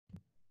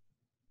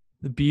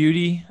The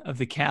beauty of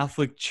the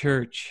Catholic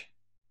Church.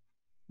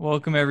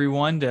 Welcome,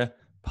 everyone, to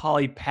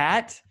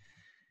Polypat.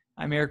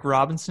 I'm Eric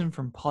Robinson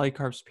from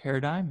Polycarp's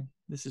Paradigm.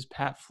 This is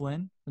Pat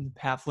Flynn from the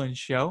Pat Flynn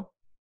Show.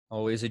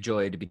 Always a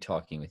joy to be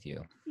talking with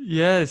you.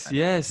 Yes.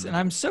 And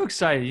I'm so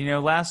excited.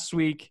 Last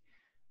week,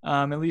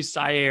 at least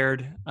I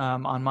aired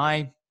on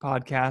my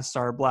podcast,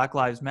 our Black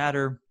Lives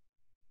Matter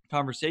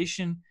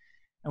conversation.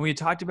 And we had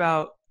talked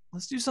about,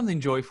 let's do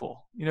something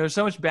joyful. There's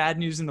so much bad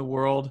news in the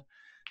world.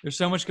 There's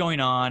so much going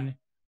on.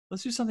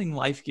 Let's do something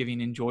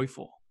life-giving and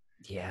joyful.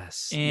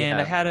 Yes.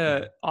 And I had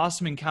an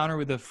awesome encounter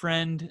with a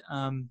friend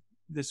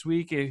this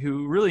week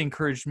who really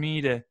encouraged me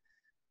to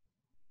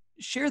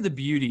share the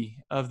beauty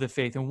of the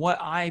faith and what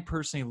I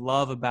personally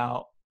love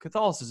about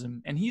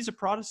Catholicism. And he's a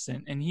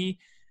Protestant, and he,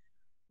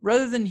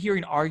 rather than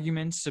hearing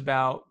arguments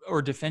about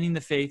or defending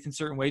the faith in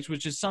certain ways,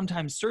 which is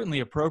sometimes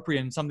certainly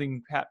appropriate and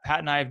something Pat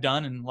and I have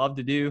done and love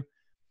to do,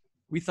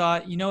 we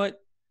thought, you know what?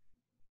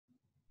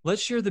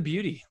 Let's share the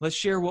beauty. Let's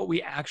share what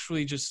we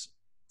actually just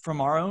from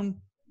our own,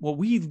 what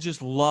we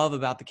just love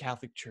about the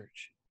Catholic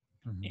Church.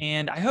 Mm-hmm.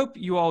 And I hope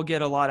you all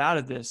get a lot out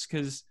of this,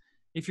 because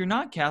if you're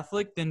not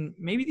Catholic, then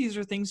maybe these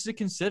are things to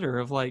consider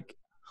of like,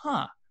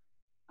 I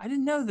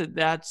didn't know that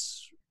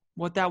that's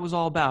what that was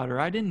all about, or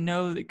I didn't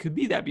know that it could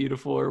be that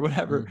beautiful or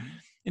whatever. Mm-hmm.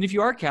 And if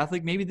you are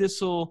Catholic, maybe this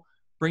will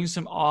bring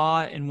some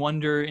awe and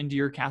wonder into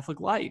your Catholic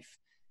life.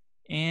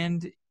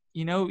 And,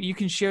 you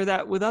can share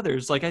that with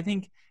others. Like, I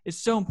think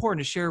it's so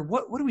important to share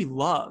what do we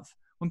love?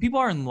 When people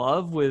are in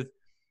love with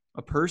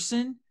a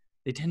person,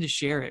 they tend to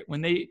share it.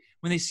 When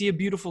they see a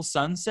beautiful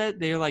sunset,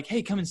 they're like,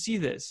 hey, come and see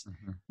this.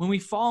 Mm-hmm. When we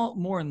fall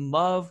more in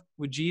love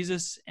with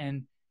Jesus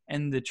and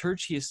the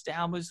church he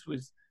established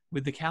with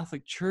the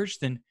Catholic Church,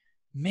 then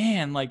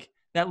man, like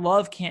that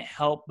love can't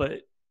help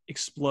but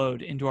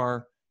explode into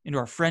our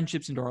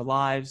friendships, into our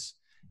lives.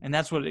 And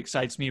that's what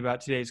excites me about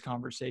today's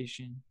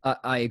conversation.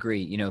 I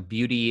agree.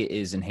 Beauty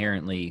is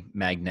inherently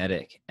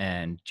magnetic.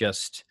 And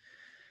just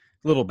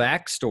a little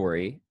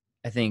backstory,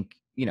 I think,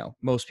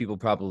 most people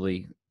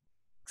probably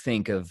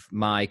think of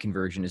my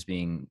conversion as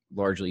being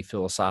largely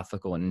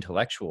philosophical and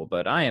intellectual,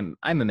 but I'm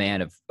a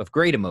man of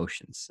great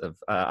emotions.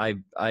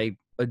 I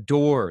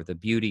adore the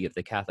beauty of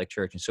the Catholic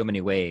Church in so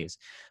many ways.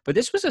 But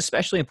this was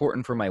especially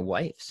important for my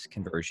wife's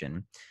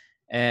conversion.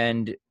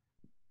 And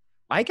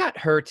I got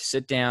her to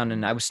sit down,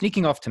 and I was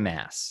sneaking off to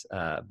Mass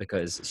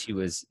because she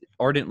was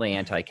ardently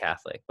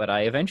anti-Catholic. But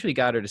I eventually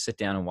got her to sit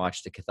down and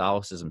watch the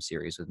Catholicism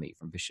series with me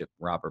from Bishop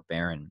Robert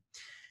Barron.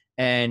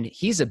 And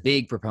he's a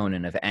big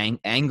proponent of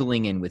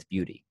angling in with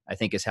beauty, I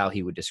think is how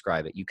he would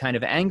describe it. You kind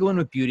of angle in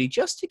with beauty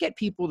just to get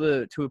people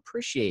to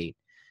appreciate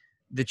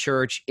the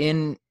church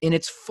in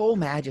its full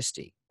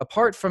majesty,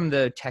 apart from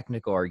the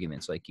technical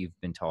arguments like you've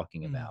been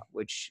talking about,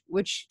 which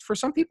for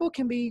some people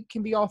can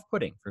be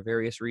off-putting for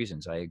various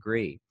reasons. I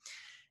agree.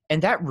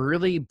 And that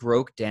really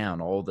broke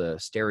down all the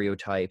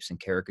stereotypes and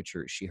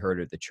caricatures she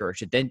heard of the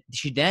church.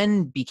 She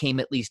then became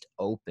at least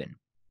open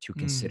to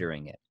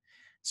considering it.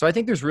 So I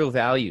think there's real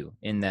value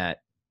in that,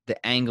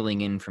 the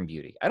angling in from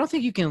beauty. I don't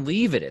think you can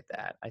leave it at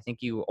that. I think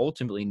you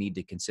ultimately need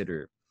to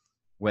consider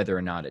whether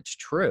or not it's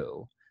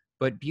true.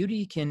 But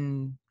beauty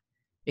can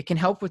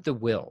help with the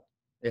will,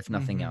 if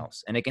nothing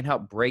else, and it can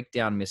help break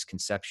down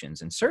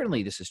misconceptions. And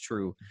certainly this is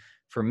true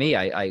for me.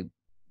 I'm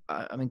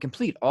in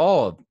complete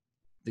awe of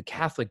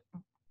the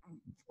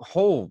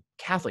whole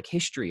Catholic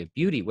history of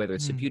beauty, whether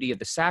it's the beauty of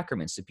the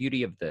sacraments, the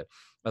beauty of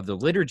the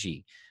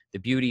liturgy, the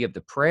beauty of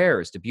the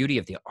prayers, the beauty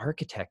of the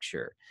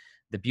architecture,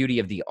 the beauty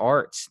of the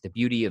arts, the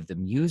beauty of the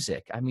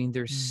music. I mean,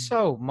 there's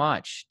so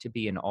much to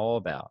be in awe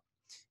about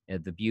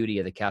the beauty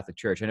of the Catholic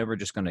Church. I know we're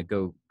just going to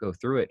go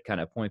through it kind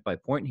of point by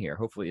point here.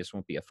 Hopefully this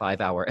won't be a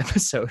 5-hour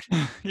episode.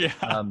 Yeah.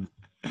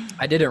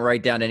 I didn't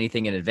write down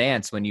anything in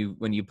advance when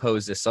you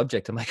posed this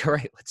subject. I'm like, all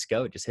right, let's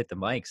go. Just hit the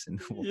mics,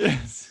 and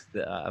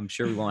I'm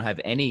sure we won't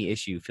have any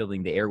issue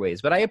filling the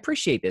airways. But I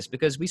appreciate this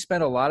because we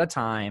spent a lot of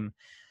time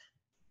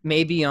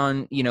maybe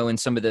on, in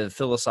some of the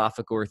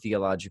philosophical or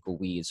theological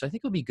weeds. So I think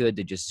it'll be good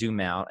to just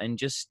zoom out and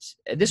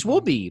this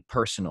will be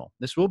personal.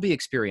 This will be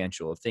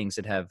experiential of things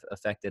that have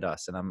affected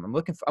us. And I'm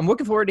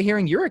looking forward to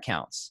hearing your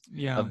accounts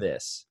of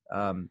this.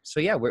 So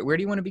yeah, where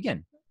do you want to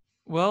begin?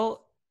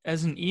 Well,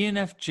 as an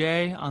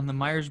ENFJ on the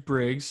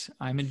Myers-Briggs,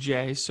 I'm a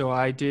J. So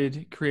I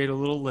did create a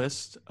little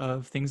list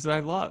of things that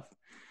I love.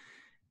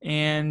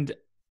 And,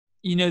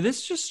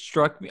 this just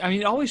struck me. I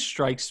mean, it always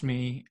strikes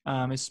me,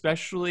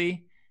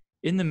 especially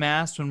in the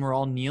Mass when we're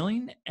all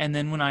kneeling. And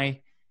then when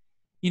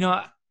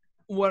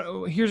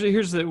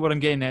here's what I'm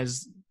getting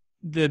as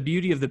the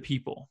beauty of the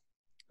people,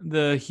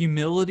 the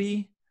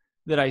humility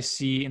that I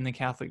see in the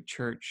Catholic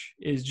Church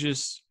is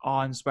just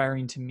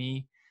awe-inspiring to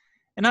me.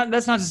 And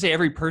that's not to say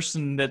every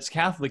person that's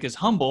Catholic is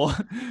humble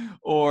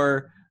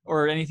or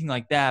anything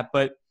like that.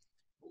 But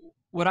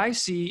what I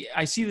see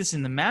this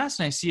in the Mass,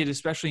 and I see it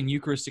especially in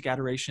Eucharistic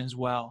adoration as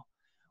well.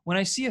 When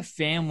I see a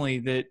family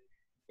that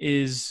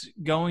is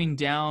going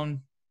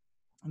down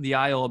the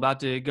aisle, about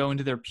to go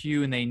into their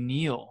pew, and they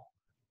kneel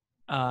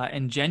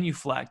and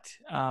genuflect,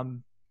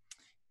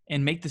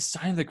 and make the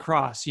sign of the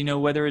cross,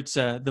 whether it's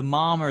the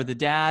mom or the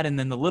dad, and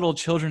then the little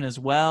children as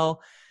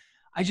well.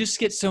 I just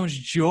get so much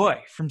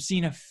joy from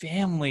seeing a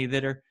family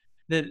that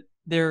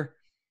they're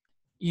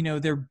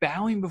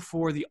bowing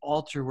before the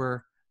altar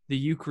where the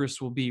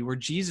Eucharist will be, where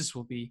Jesus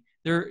will be.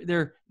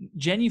 They're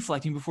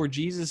genuflecting before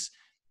Jesus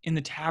in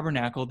the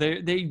tabernacle.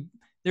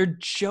 They're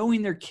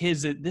showing their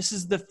kids that this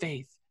is the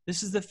faith.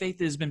 This is the faith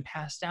that has been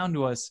passed down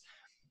to us.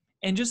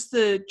 And just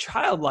the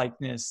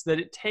childlikeness that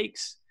it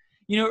takes.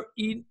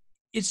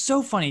 It's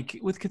so funny.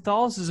 With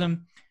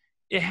Catholicism,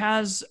 it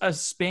has a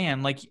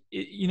span.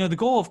 The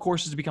goal, of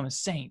course, is to become a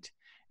saint.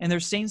 And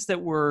there's saints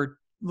that were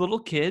little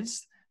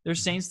kids.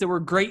 There's saints that were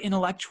great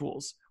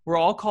intellectuals. We're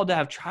all called to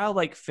have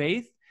childlike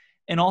faith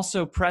and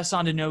also press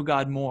on to know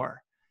God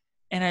more.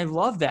 And I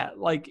love that.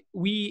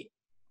 We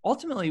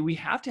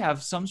have to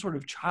have some sort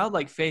of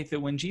childlike faith that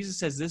when Jesus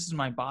says, "This is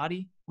my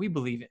body," we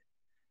believe it.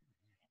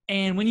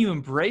 And when you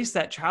embrace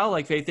that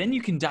childlike faith, then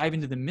you can dive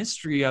into the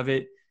mystery of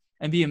it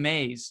and be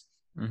amazed.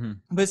 Mm-hmm.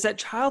 But it's that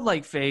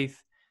childlike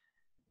faith,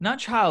 not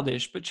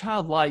childish, but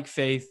childlike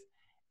faith,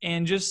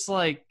 and just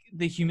like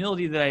the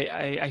humility that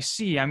I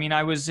see. I mean,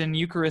 I was in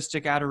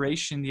Eucharistic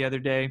adoration the other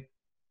day,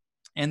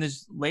 and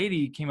this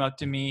lady came up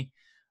to me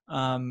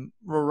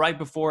right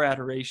before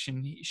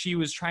adoration. She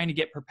was trying to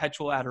get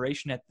perpetual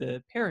adoration at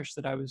the parish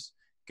that I was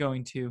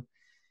going to.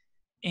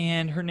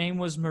 And her name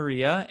was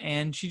Maria,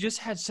 and she just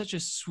had such a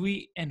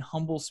sweet and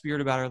humble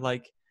spirit about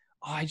her.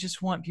 I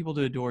just want people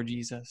to adore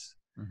Jesus.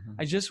 Mm-hmm.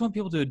 I just want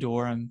people to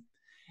adore him.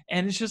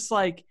 And it's just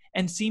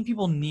and seeing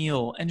people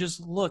kneel and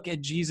just look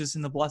at Jesus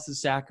in the Blessed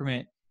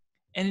Sacrament.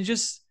 And it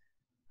just,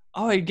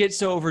 I get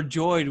so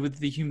overjoyed with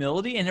the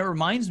humility. And it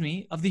reminds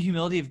me of the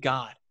humility of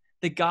God,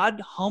 that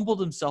God humbled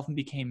himself and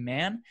became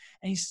man.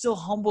 And he still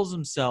humbles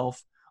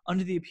himself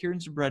under the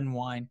appearance of bread and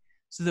wine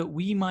so that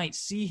we might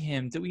see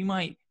him, that we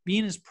might be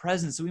in his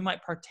presence, that we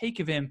might partake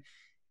of him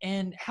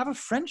and have a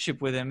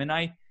friendship with him. And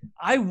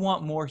I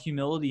want more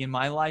humility in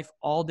my life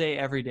all day,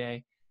 every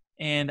day.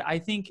 And I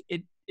think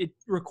it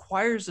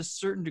requires a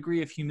certain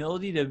degree of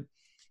humility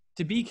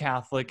to be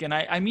Catholic. And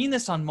I mean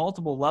this on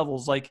multiple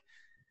levels.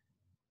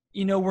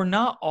 We're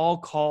not all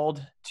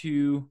called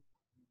to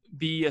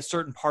be a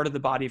certain part of the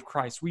body of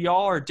Christ. We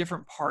all are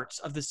different parts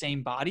of the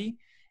same body,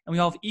 and we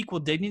all have equal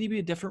dignity,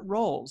 but different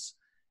roles.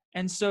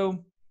 And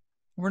so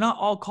we're not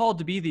all called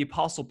to be the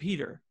Apostle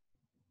Peter.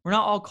 We're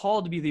not all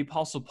called to be the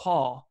Apostle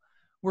Paul.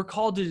 We're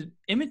called to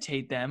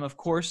imitate them, of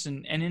course,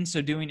 and in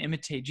so doing,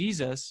 imitate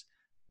Jesus.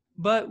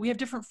 But we have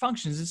different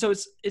functions. And so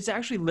it's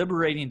actually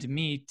liberating to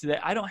me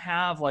that I don't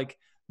have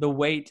the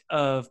weight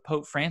of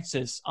Pope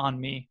Francis on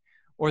me,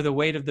 or the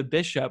weight of the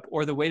bishop,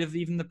 or the weight of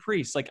even the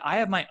priest. I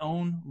have my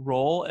own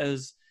role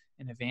as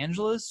an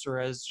evangelist, or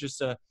as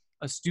just a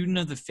student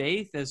of the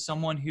faith, as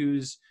someone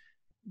who's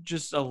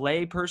just a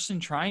lay person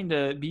trying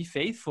to be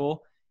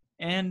faithful.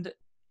 And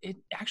it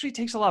actually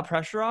takes a lot of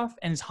pressure off,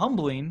 and it's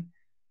humbling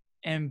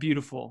and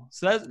beautiful.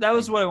 So that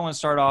was what I want to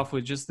start off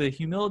with, just the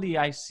humility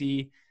I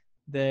see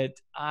that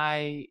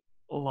I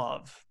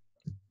love.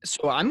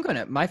 So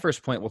my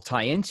first point will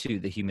tie into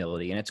the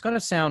humility, and it's going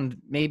to sound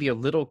maybe a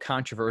little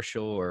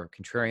controversial or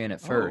contrarian at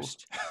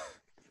first.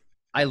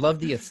 I love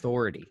the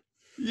authority.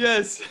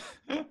 Yes.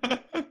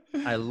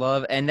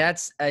 And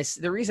that's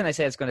the reason I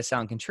say it's going to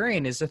sound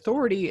contrarian is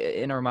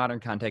authority in our modern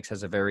context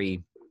has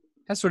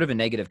sort of a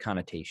negative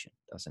connotation,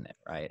 doesn't it?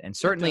 Right. And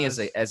certainly as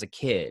a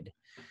kid,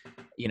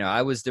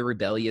 I was the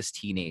rebellious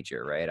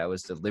teenager, right? I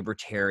was the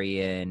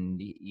libertarian,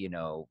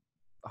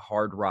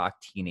 hard rock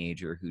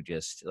teenager who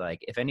just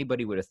if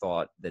anybody would have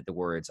thought that the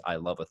words "I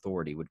love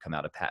authority" would come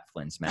out of Pat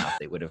Flynn's mouth,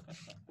 they would have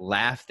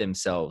laughed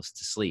themselves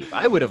to sleep.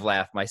 I would have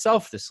laughed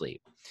myself to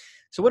sleep.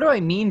 So what do I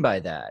mean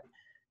by that?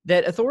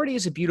 That authority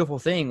is a beautiful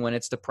thing when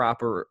it's the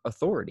proper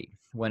authority,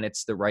 when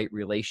it's the right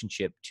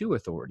relationship to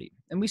authority.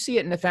 And we see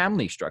it in the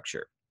family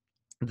structure,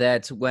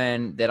 that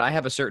I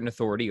have a certain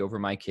authority over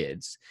my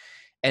kids,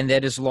 and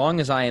that as long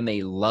as I am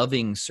a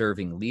loving,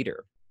 serving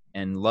leader,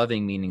 and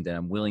loving meaning that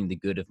I'm willing the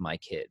good of my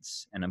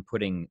kids and I'm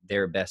putting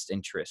their best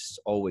interests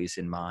always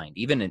in mind,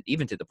 even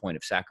to the point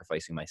of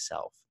sacrificing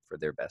myself for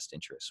their best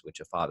interests,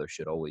 which a father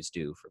should always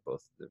do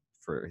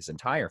for his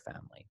entire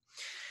family.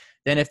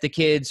 Then if the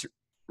kids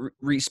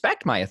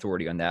respect my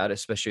authority on that,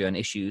 especially on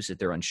issues that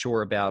they're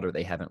unsure about or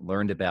they haven't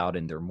learned about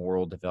in their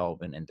moral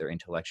development and their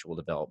intellectual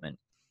development,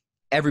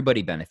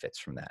 everybody benefits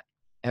from that.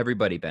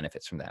 Everybody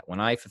benefits from that. When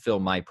I fulfill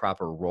my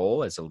proper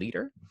role as a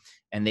leader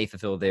and they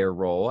fulfill their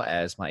role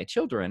as my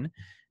children,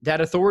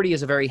 that authority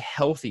is a very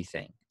healthy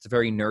thing. It's a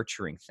very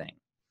nurturing thing.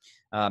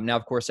 Now,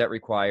 of course, that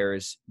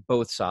requires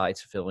both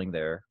sides fulfilling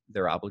their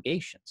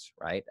obligations,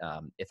 right?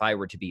 If I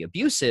were to be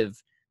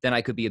abusive, then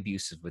I could be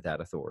abusive with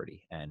that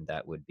authority, and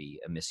that would be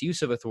a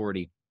misuse of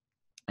authority,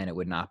 and it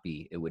would not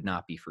be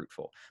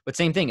fruitful. But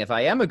same thing, if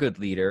I am a good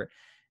leader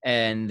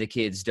and the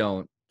kids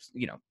don't,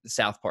 the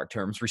South Park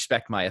terms,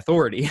 respect my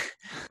authority,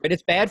 but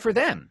it's bad for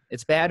them.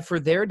 It's bad for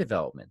their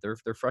development.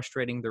 They're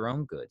frustrating their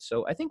own good.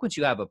 So I think once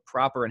you have a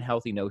proper and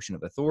healthy notion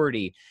of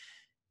authority,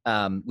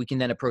 we can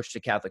then approach the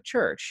Catholic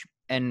Church.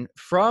 And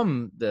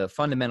from the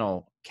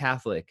fundamental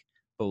Catholic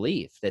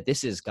belief that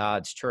this is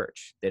God's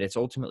church, that it's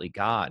ultimately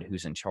God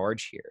who's in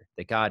charge here,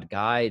 that God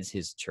guides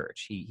his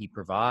church. He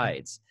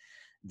provides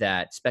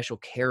that special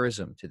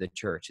charism to the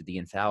church, the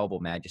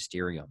infallible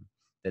magisterium,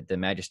 that the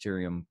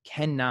magisterium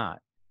cannot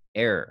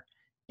err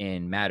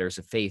in matters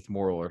of faith,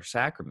 moral, or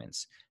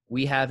sacraments.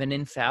 We have an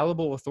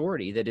infallible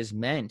authority that is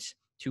meant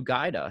to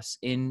guide us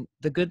in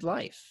the good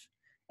life.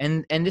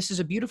 And this is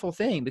a beautiful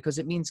thing, because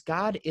it means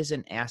God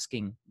isn't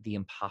asking the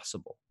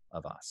impossible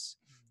of us.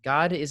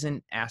 God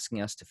isn't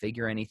asking us to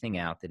figure anything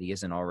out that he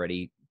isn't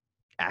already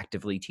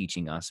actively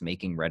teaching us,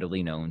 making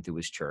readily known through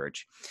his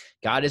church.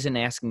 God isn't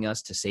asking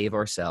us to save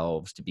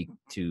ourselves,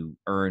 to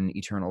earn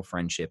eternal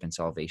friendship and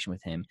salvation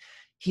with him.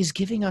 He's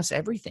giving us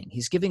everything.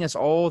 He's giving us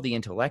all the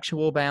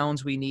intellectual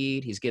bounds we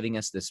need. He's giving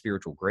us the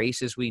spiritual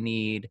graces we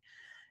need.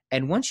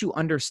 And once you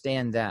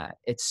understand that,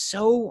 it's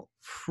so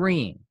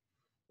freeing.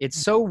 It's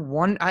so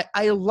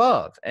I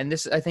love, and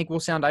this I think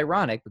will sound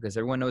ironic because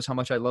everyone knows how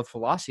much I love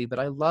philosophy, but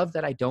I love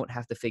that I don't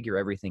have to figure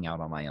everything out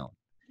on my own.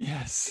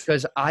 Yes.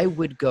 Because I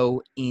would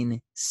go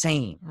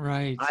insane.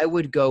 Right. I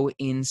would go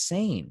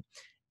insane.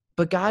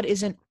 But God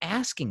isn't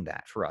asking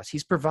that for us.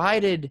 He's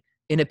provided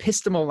an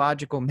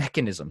epistemological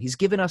mechanism. He's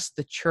given us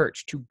the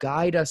church to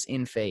guide us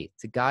in faith,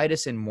 to guide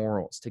us in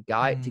morals, to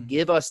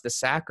give us the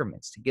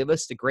sacraments, to give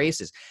us the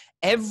graces.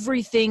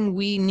 Everything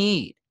we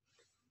need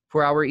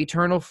for our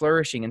eternal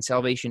flourishing and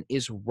salvation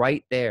is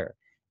right there.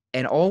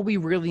 And all we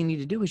really need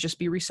to do is just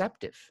be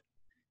receptive,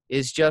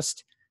 is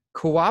just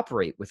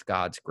cooperate with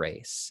God's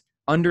grace,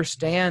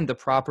 understand the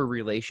proper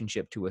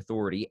relationship to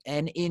authority,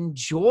 and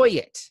enjoy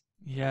it.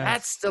 Yes.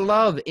 That's the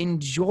love.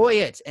 Enjoy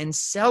it and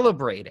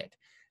celebrate it.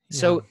 Yeah.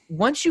 So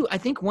once you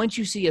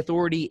see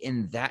authority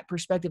in that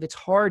perspective, it's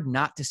hard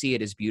not to see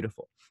it as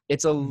beautiful.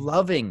 It's a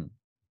loving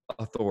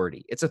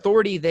authority. It's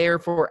authority there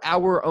for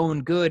our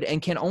own good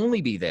and can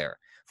only be there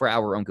for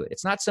our own good.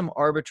 It's not some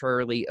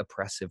arbitrarily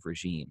oppressive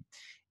regime.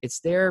 It's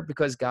there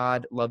because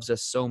God loves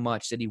us so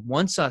much that he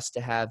wants us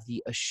to have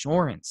the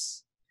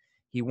assurance.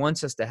 He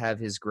wants us to have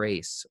his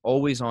grace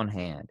always on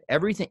hand.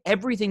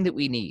 Everything that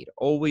we need,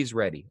 always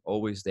ready,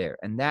 always there.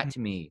 And that to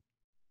me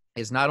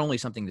is not only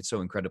something that's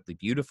so incredibly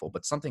beautiful,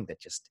 but something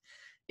that just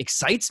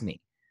excites me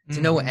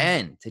to no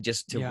end,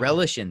 to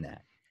relish in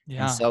that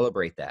and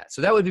celebrate that.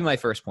 So that would be my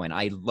first point.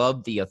 I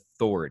love the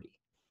authority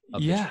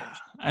of the church.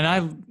 And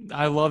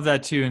I love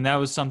that too. And that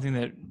was something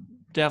that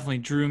definitely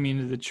drew me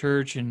into the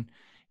church. And,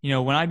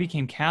 when I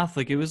became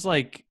Catholic, it was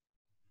like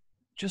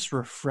just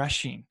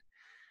refreshing,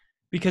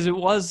 because it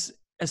was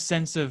a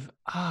sense of,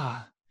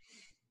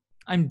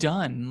 I'm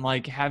done,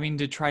 like having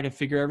to try to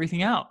figure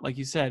everything out. Like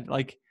you said,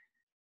 like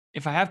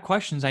if I have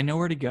questions, I know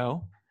where to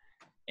go.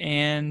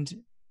 And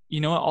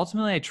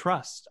ultimately I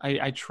trust.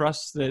 I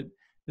trust that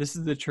this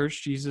is the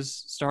church Jesus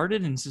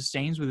started and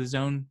sustains with his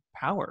own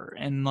power.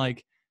 And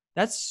like,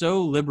 that's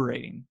so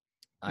liberating.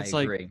 It's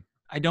I agree. Like,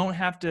 I don't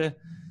have to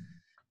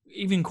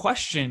even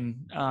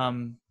question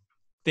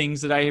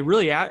things that I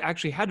really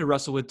actually had to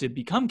wrestle with to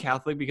become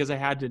Catholic, because I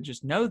had to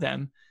just know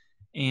them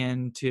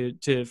and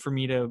for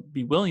me to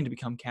be willing to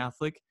become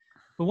Catholic.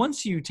 But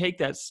once you take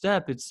that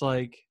step, it's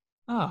like,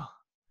 I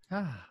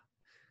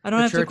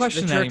don't have to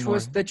question that anymore.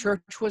 The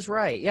church was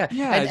right. Yeah.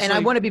 Yeah. And I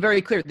want to be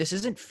very clear. This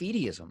isn't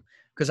fideism,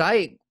 because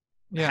I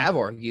have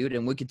argued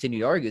and would continue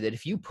to argue that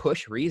if you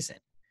push reason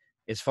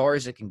as far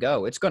as it can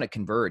go, it's going to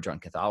converge on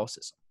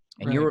Catholicism.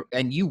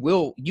 And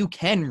you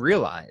can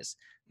realize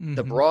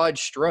the broad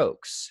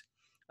strokes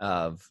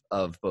of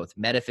both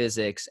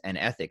metaphysics and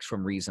ethics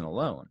from reason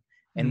alone.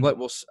 And what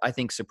will, I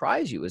think,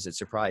 surprise you, as it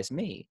surprised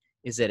me,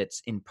 is that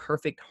it's in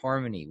perfect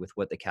harmony with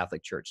what the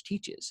Catholic Church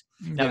teaches.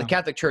 Now, the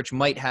Catholic Church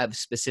might have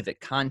specific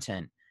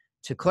content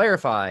to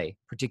clarify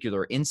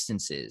particular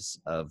instances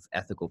of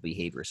ethical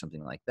behavior,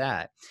 something like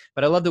that.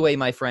 But I love the way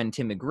my friend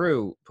Tim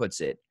McGrew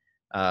puts it.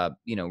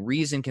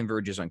 Reason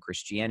converges on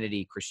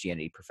Christianity.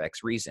 Christianity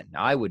perfects reason.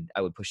 Now, I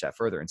would push that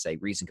further and say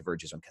reason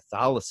converges on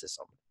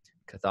Catholicism.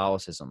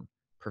 Catholicism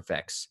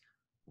perfects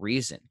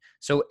reason.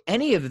 So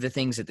any of the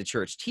things that the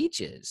church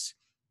teaches,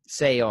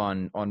 say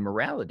on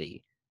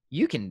morality,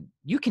 you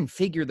can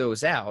figure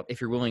those out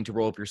if you're willing to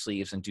roll up your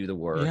sleeves and do the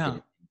work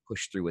and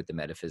push through with the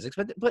metaphysics.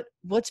 But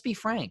let's be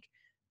frank,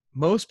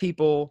 most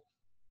people,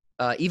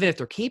 even if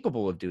they're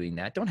capable of doing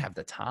that, don't have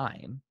the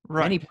time.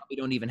 Right. Many probably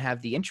don't even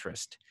have the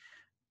interest.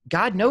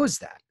 God knows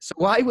that. So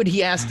why would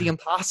he ask the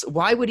impossible?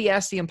 Why would he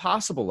ask the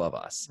impossible of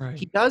us? Right.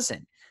 He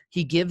doesn't.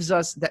 He gives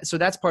us that. So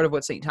that's part of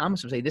what St.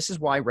 Thomas would say. This is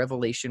why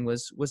revelation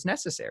was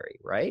necessary,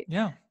 right?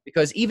 Yeah.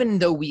 Because even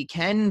though we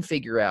can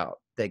figure out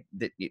that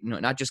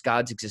not just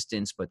God's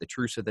existence, but the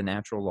truths of the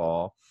natural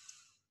law,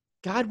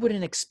 God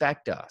wouldn't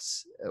expect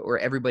us or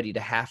everybody to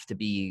have to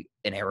be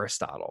an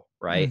Aristotle,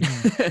 right?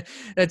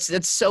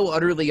 That's so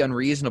utterly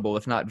unreasonable,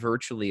 if not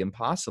virtually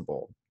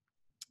impossible.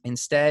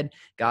 Instead,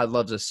 God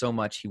loves us so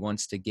much, he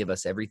wants to give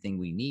us everything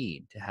we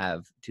need to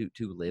have to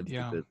live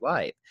the good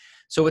life.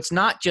 So it's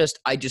not just,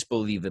 I just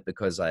believe it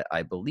because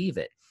I believe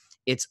it.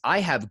 It's, I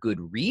have good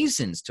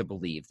reasons to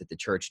believe that the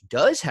church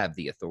does have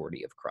the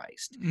authority of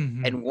Christ.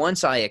 And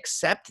once I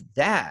accept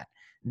that,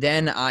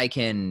 then I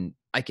can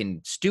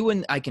stew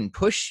and I can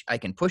push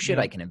it, Yeah.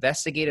 I can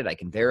investigate it, I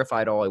can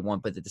verify it all I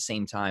want, but at the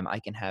same time, I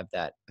can have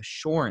that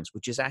assurance,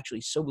 which is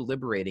actually so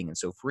liberating and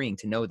so freeing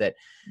to know that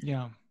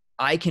Yeah.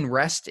 I can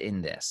rest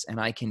in this and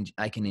I can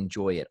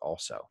enjoy it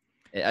also.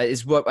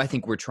 Is what I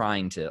think we're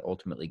trying to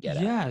ultimately get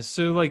at. Yeah.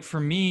 So, like, for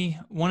me,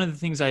 one of the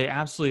things I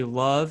absolutely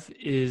love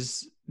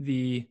is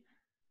the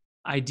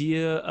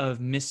idea of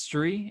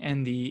mystery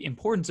and the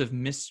importance of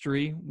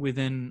mystery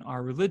within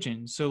our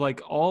religion. So,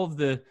 like, all of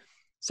the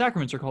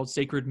sacraments are called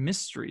sacred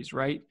mysteries,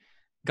 right?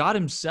 God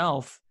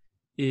Himself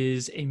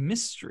is a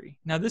mystery.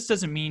 Now, this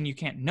doesn't mean you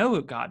can't know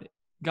God.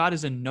 God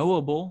is a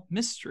knowable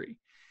mystery.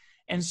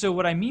 And so,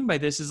 what I mean by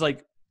this is,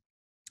 like,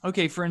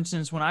 okay, for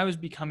instance, when I was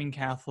becoming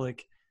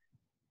Catholic,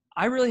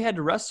 I really had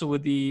to wrestle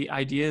with the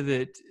idea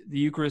that the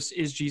Eucharist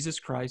is Jesus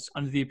Christ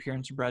under the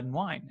appearance of bread and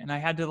wine. And I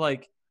had to,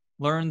 like,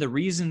 learn the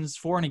reasons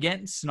for and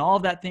against and all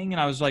of that thing.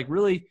 And I was, like,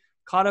 really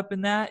caught up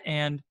in that.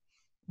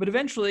 But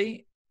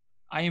eventually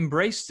I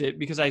embraced it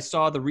because I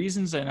saw the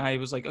reasons and I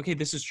was like, okay,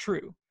 this is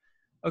true.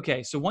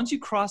 Okay, so once you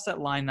cross that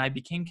line and I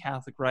became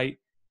Catholic, right?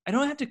 I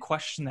don't have to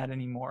question that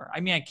anymore. I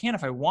mean, I can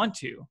if I want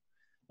to.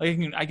 Like,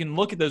 I can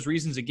look at those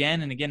reasons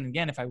again and again and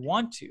again if I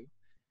want to.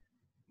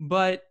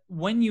 But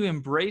when you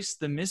embrace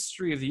the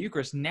mystery of the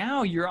Eucharist,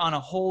 now you're on a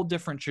whole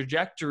different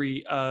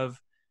trajectory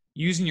of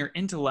using your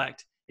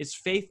intellect. It's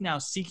faith now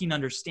seeking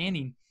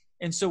understanding.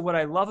 And so, what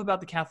I love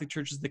about the Catholic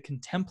Church is the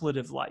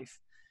contemplative life.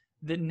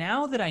 That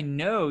now that I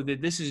know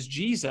that this is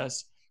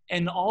Jesus,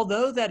 and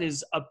although that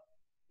is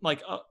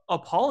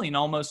appalling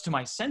almost to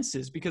my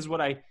senses, because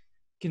what I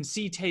can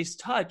see, taste,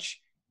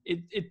 touch,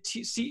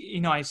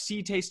 I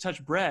see, taste,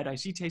 touch bread, I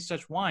see, taste,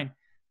 touch wine,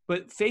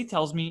 but faith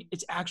tells me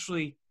it's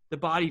actually the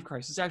body of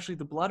Christ. It's actually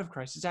the blood of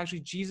Christ. It's actually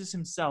Jesus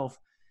Himself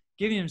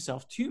giving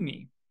Himself to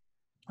me.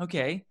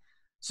 Okay,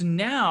 so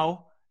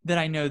now that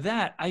I know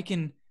that,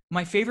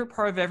 my favorite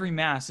part of every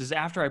Mass is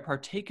after I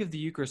partake of the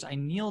Eucharist, I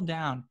kneel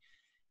down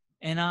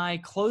and I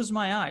close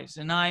my eyes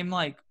and I'm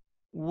like,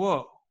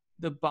 whoa,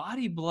 the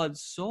body, blood,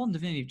 soul, and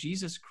divinity of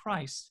Jesus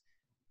Christ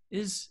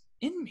is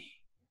in me.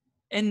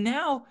 And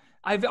now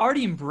I've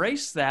already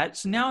embraced that.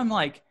 So now I'm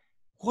like,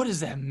 what does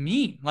that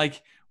mean?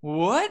 Like,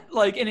 what?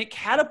 Like, and it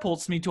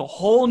catapults me to a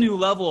whole new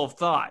level of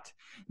thought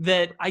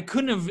that I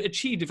couldn't have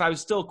achieved if I was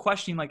still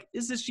questioning, like,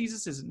 is this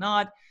Jesus? Is it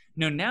not?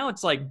 No, now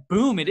it's like,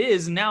 boom, it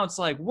is. And now it's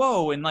like,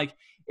 whoa. And like,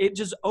 it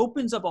just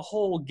opens up a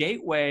whole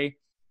gateway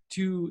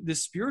to the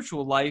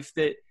spiritual life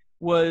that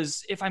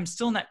was, if I'm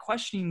still in that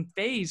questioning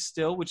phase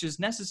still, which is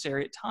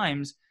necessary at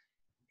times,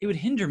 it would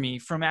hinder me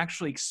from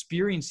actually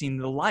experiencing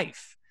the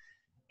life.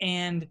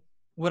 And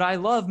what I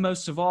love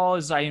most of all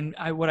is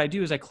what I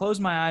do is I close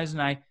my eyes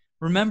and I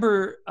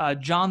remember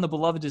John, the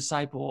beloved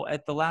disciple,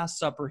 at the Last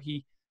Supper.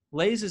 He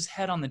lays his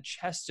head on the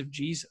chest of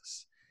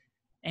Jesus,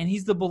 and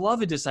he's the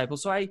beloved disciple.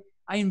 So I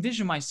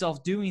envision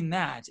myself doing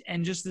that,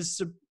 and just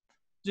this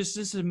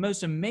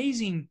most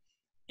amazing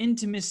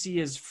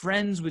intimacy as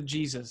friends with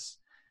Jesus.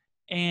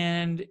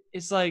 And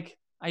it's like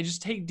I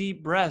just take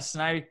deep breaths,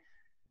 and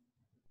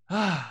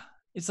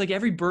it's like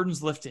every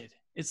burden's lifted.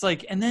 It's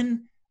like, and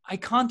then I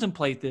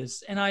contemplate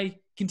this and I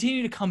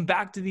continue to come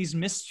back to these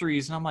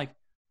mysteries and I'm like,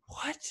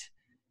 what?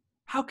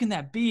 How can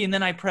that be? And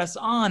then I press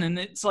on and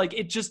it's like,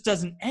 it just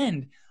doesn't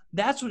end.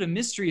 That's what a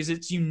mystery is.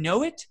 It's, you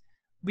know it,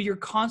 but you're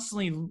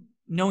constantly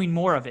knowing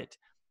more of it.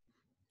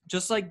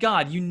 Just like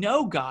God, you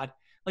know God.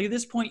 Like at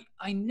this point,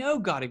 I know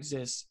God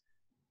exists.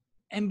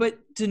 But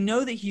to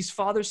know that He's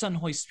Father, Son,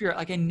 Holy Spirit,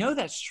 like I know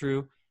that's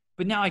true,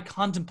 but now I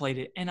contemplate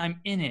it and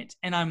I'm in it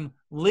and I'm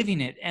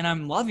living it and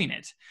I'm loving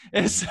it.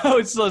 And so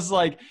it's just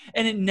like,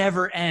 and it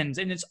never ends.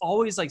 And it's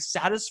always like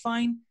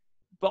satisfying,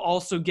 but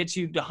also gets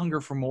you to hunger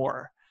for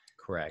more.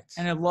 Correct.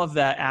 And I love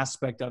that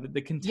aspect of it,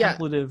 the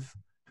contemplative,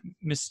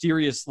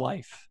 mysterious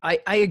life. I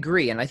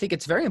agree. And I think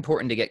it's very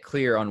important to get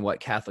clear on what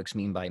Catholics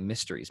mean by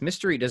mysteries.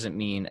 Mystery doesn't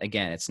mean,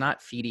 again, it's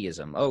not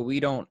fideism. Oh, we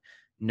don't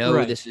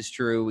know this is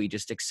true. We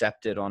just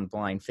accept it on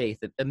blind faith.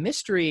 A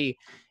mystery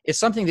is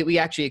something that we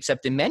actually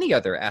accept in many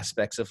other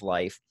aspects of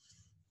life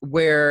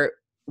where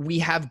we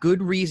have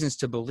good reasons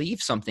to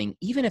believe something,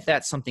 even if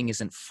that something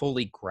isn't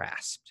fully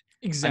grasped.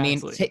 Exactly. I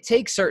mean,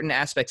 take certain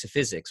aspects of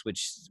physics,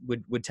 which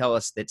would tell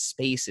us that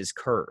space is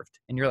curved.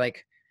 And you're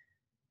like,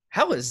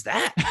 how is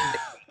that?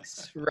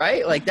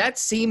 Right? Like that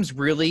seems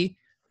really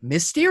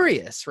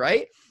mysterious,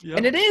 right? Yep.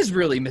 And it is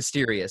really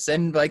mysterious.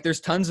 And like there's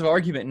tons of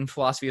argument in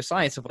philosophy of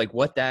science of like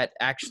what that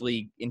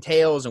actually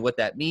entails and what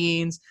that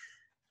means.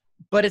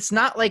 But it's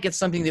not like it's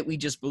something that we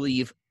just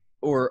believe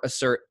or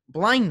assert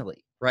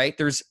blindly, right?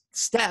 There's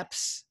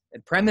steps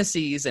and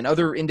premises and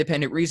other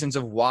independent reasons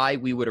of why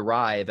we would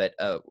arrive at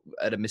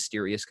a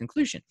mysterious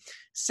conclusion.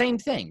 Same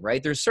thing,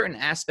 right? There's certain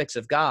aspects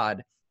of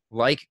God,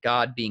 like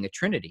God being a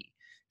Trinity,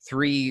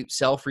 3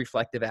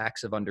 self-reflective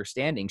acts of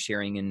understanding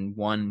sharing in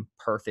one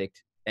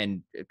perfect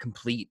and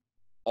complete,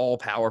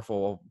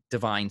 all-powerful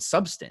divine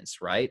substance,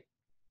 right?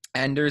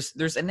 And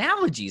there's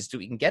analogies that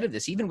we can get of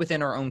this even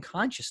within our own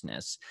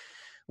consciousness,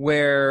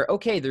 where,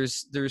 okay,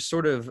 there's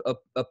sort of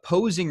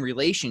opposing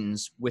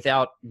relations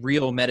without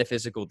real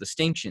metaphysical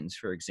distinctions.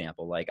 For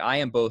example, like I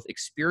am both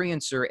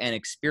experiencer and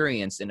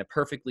experienced in a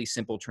perfectly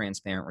simple,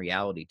 transparent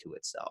reality to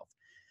itself.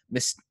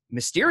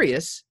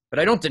 Mysterious, but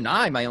I don't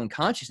deny my own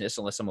consciousness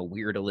unless I'm a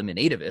weird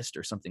eliminativist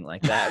or something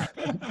like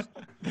that.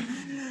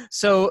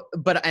 So,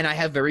 and I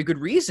have very good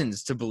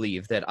reasons to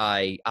believe that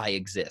I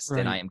exist,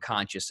 and I am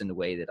conscious in the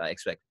way that I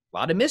expect. A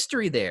lot of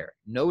mystery there,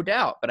 no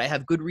doubt, but I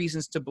have good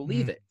reasons to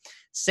believe it.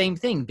 Same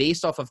thing,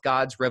 based off of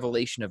God's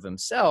revelation of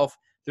himself,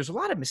 there's a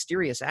lot of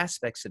mysterious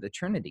aspects of the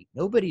Trinity.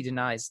 Nobody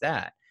denies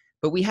that.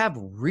 But we have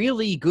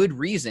really good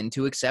reason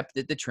to accept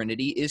that the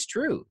Trinity is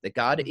true, that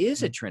God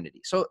is a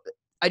Trinity. So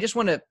I just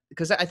want to,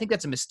 because I think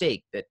that's a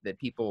mistake that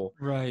people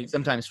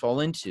sometimes fall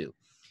into.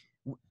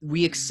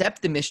 We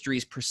accept the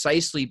mysteries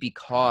precisely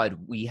because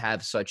we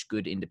have such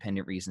good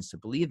independent reasons to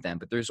believe them,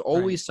 but there's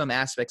always some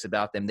aspects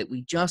about them that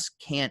we just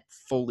can't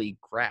fully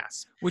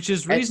grasp. Which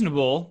is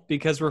reasonable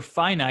because we're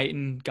finite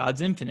and God's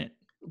infinite.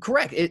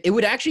 Correct. It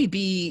would actually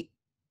be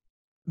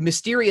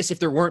mysterious if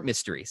there weren't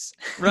mysteries.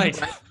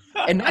 Right.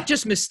 And not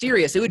just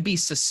mysterious, it would be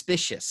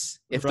suspicious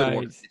if there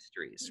weren't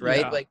mysteries,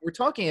 right? Like we're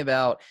talking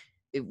about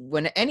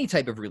when any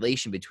type of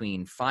relation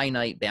between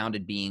finite,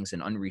 bounded beings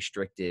and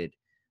unrestricted,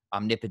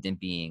 omnipotent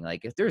being,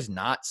 like if there's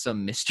not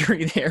some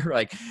mystery there,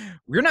 like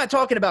we're not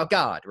talking about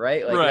God,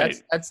 right?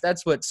 Like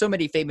that's what so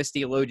many famous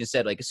theologians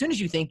said. Like as soon as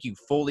you think you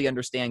fully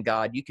understand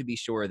God, you can be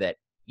sure that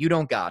you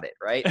don't got it,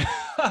 right?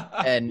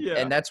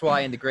 And that's why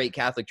in the great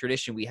Catholic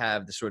tradition we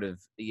have the sort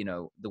of,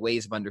 the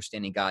ways of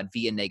understanding God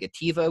via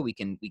negativa. We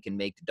can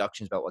make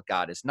deductions about what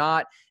God is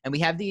not, and we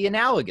have the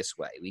analogous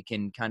way. We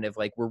can kind of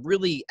like we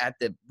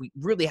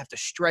really have to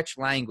stretch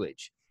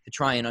language to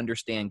try and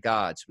understand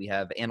God. So we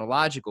have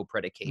analogical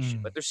predication,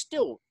 but there's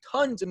still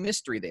tons of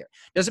mystery there.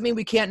 Doesn't mean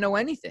we can't know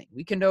anything.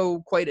 We can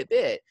know quite a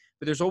bit,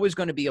 but there's always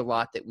going to be a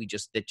lot that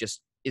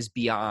just is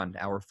beyond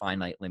our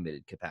finite,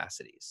 limited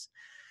capacities.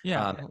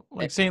 Yeah,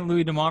 like St.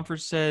 Louis de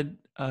Montfort said,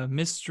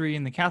 mystery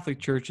in the Catholic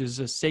Church is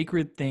a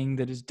sacred thing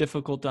that is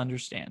difficult to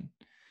understand.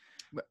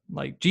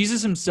 Like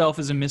Jesus himself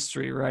is a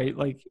mystery, right?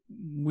 Like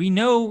we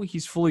know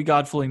he's fully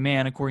God, fully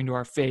man, according to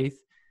our faith.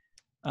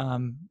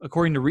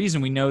 According to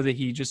reason, we know that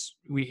he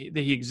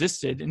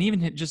existed, and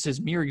even just his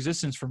mere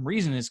existence from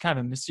reason is kind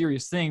of a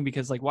mysterious thing,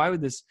 because like why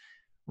would this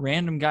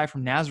random guy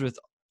from Nazareth,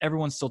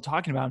 everyone's still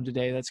talking about him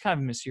today? That's kind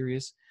of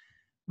mysterious.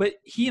 But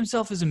he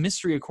himself is a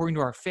mystery according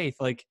to our faith.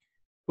 Like,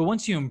 but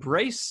once you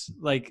embrace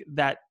like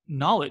that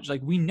knowledge,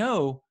 like we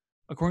know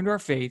according to our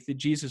faith that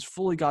Jesus is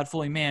fully God,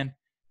 fully man.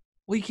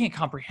 Well, you can't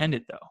comprehend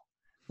it though.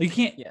 Like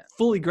you can't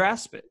fully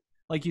grasp it,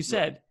 like you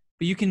said.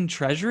 But you can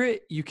treasure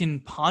it. You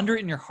can ponder it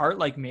in your heart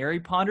like Mary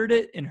pondered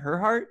it in her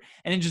heart.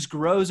 And it just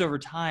grows over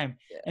time.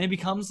 And it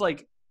becomes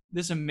like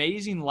this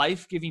amazing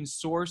life-giving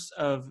source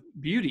of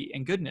beauty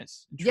and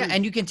goodness. And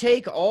and you can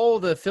take all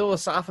the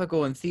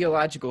philosophical and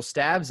theological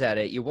stabs at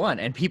it you want.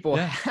 And people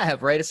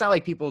have, right? It's not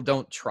like people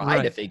don't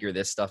try to figure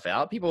this stuff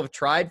out. People have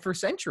tried for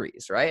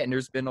centuries, right? And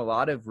there's been a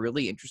lot of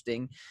really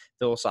interesting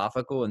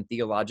philosophical and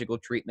theological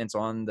treatments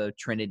on the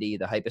Trinity,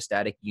 the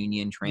hypostatic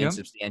union,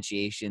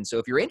 transubstantiation. So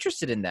if you're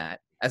interested in that,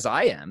 as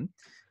I am,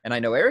 and I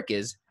know Eric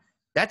is,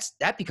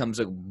 that becomes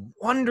a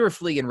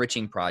wonderfully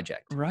enriching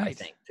project, I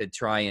think, to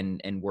try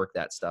and work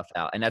that stuff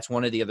out. And that's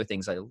one of the other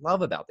things I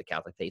love about the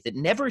Catholic faith. It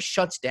never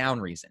shuts down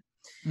reason.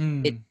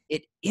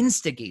 It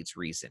instigates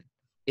reason.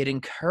 It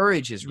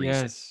encourages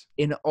reason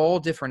in all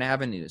different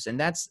avenues. And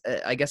that's,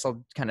 I guess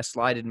I'll kind of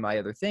slide in my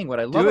other thing.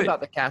 What I love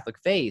about the Catholic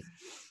faith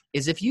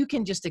is if you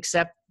can just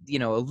accept,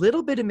 a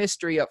little bit of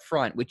mystery up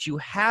front, which you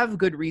have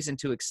good reason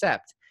to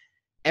accept,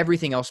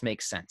 everything else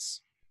makes sense.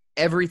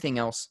 Everything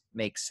else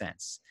makes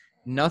sense.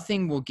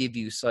 Nothing will give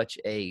you such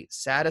a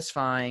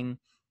satisfying,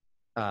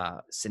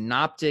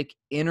 synoptic,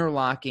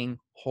 interlocking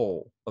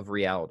whole of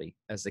reality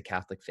as the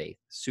Catholic faith,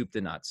 soup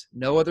to nuts.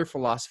 No other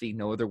philosophy,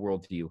 no other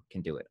worldview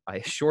can do it. I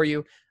assure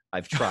you,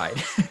 I've tried.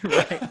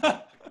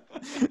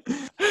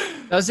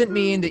 Doesn't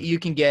mean that you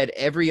can get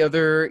every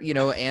other,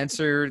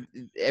 answer,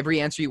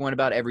 every answer you want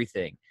about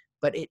everything,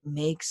 but it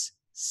makes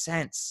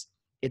sense.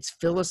 It's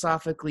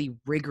philosophically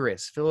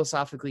rigorous,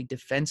 philosophically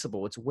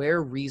defensible. It's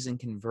where reason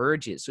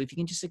converges. So if you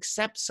can just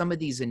accept some of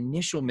these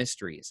initial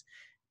mysteries,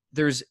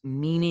 there's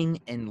meaning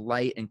and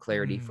light and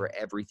clarity for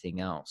everything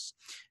else.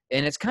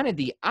 And it's kind of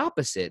the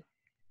opposite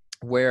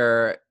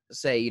where,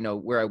 say,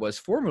 where I was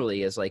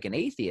formerly as like an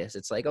atheist.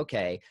 It's like,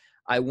 okay,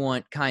 I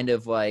want kind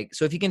of like,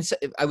 so if you can,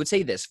 I would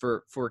say this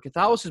for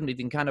Catholicism, if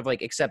you can kind of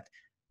like accept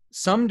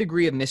some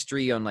degree of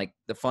mystery on like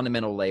the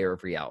fundamental layer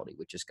of reality,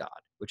 which is God,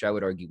 which I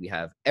would argue we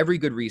have every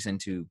good reason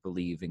to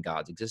believe in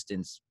God's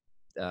existence,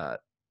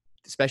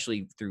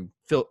 especially through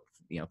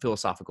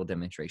philosophical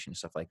demonstration and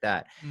stuff like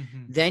that.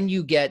 Then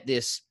you get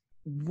this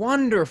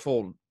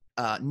wonderful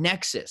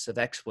nexus of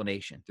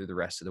explanation through the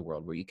rest of the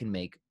world, where you can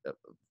make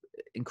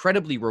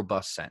incredibly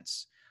robust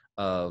sense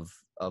of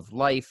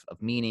life,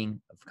 of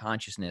meaning, of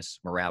consciousness,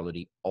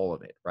 morality, all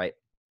of it, right?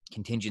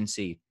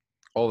 Contingency,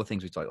 all the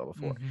things we talked about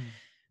before.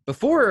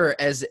 before,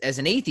 as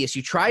an atheist,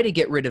 you try to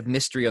get rid of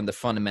mystery on the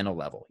fundamental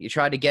level. You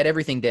try to get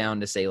everything down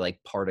to, say, like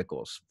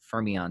particles,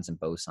 fermions and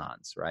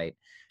bosons, right?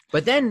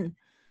 But then,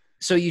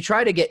 so you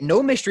try to get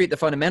no mystery at the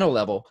fundamental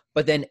level,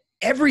 but then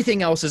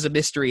everything else is a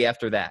mystery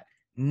after that.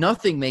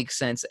 Nothing makes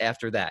sense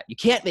after that. You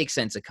can't make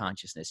sense of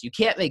consciousness. You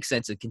can't make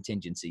sense of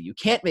contingency. You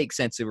can't make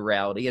sense of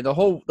reality. And the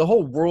whole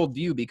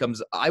worldview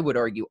becomes, I would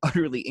argue,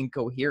 utterly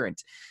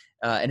incoherent.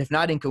 And if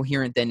not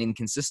incoherent, then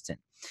inconsistent.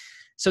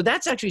 So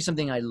that's actually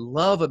something I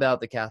love about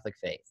the Catholic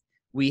faith.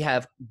 We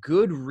have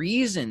good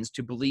reasons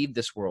to believe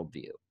this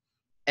worldview.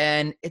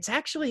 And it's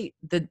actually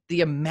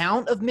the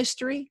amount of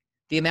mystery,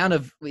 the amount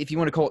of, if you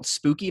want to call it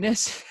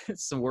spookiness,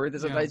 it's a word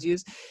that sometimes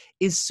used,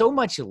 is so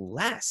much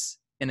less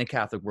in a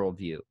Catholic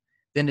worldview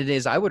than it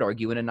is, I would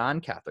argue, in a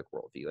non-Catholic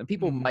worldview. And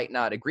people might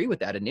not agree with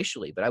that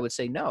initially, but I would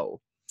say no.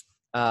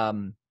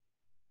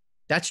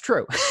 That's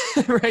true,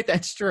 right?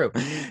 That's true.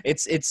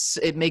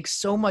 It makes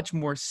so much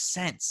more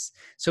sense.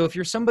 So if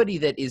you're somebody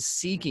that is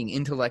seeking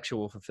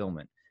intellectual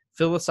fulfillment,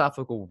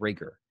 philosophical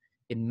rigor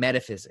in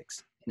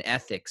metaphysics, in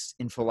ethics,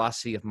 in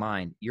philosophy of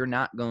mind, you're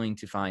not going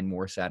to find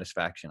more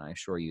satisfaction, I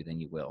assure you, than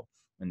you will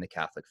in the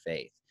Catholic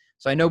faith.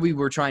 So I know we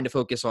were trying to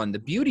focus on the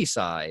beauty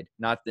side,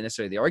 not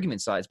necessarily the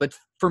argument sides, but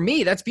for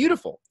me, that's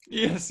beautiful.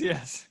 Yes.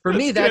 For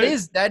me, that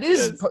is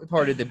Yes.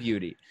 part of the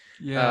beauty.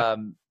 Yeah.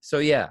 So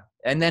yeah,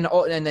 and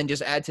then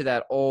just add to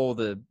that all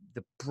the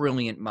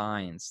brilliant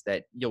minds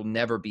that you'll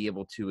never be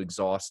able to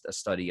exhaust a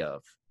study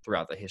of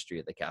throughout the history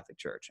of the Catholic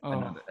Church.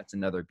 That's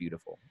another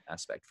beautiful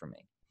aspect for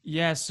me.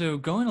 Yeah. So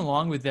going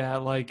along with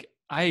that, like,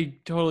 I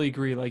totally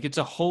agree. Like, it's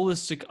a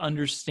holistic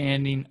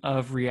understanding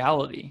of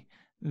reality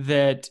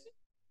that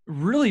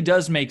really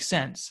does make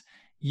sense.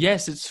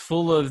 Yes, it's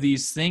full of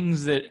these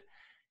things that,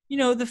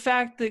 the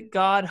fact that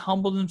God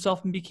humbled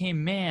himself and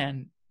became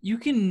man, you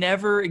can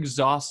never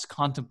exhaust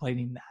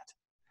contemplating that.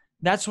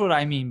 That's what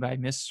I mean by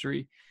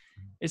mystery.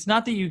 It's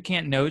not that you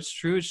can't know it's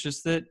true. It's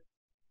just that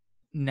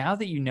now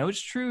that you know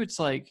it's true, it's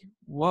like,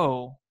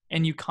 whoa,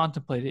 and you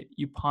contemplate it,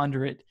 you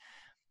ponder it.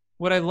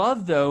 What I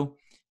love, though,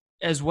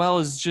 as well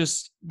as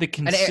just the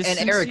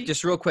consistency. And Eric,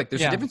 just real quick,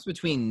 there's a difference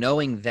between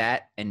knowing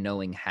that and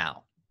knowing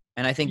how.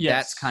 And I think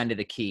that's kind of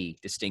the key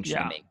distinction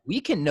to make. We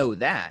can know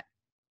that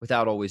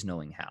without always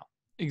knowing how.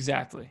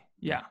 Exactly.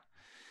 Yeah.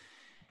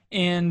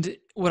 And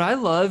what I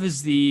love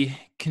is the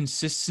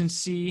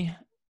consistency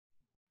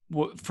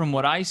from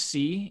what I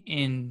see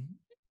in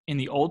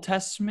the Old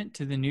Testament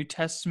to the New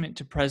Testament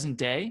to present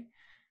day,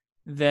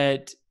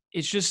 that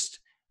it's just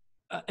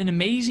an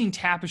amazing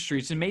tapestry.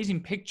 It's an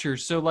amazing picture.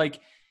 So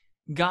like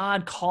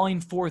God calling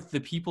forth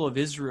the people of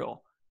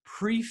Israel,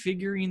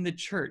 prefiguring the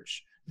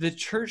church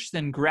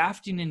then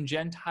grafting in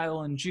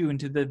Gentile and Jew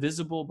into the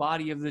visible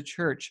body of the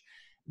church.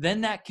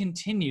 Then that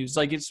continues.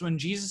 Like, it's when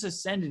Jesus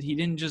ascended, he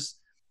didn't just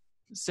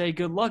say,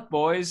 good luck,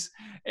 boys.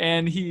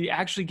 And he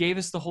actually gave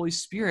us the Holy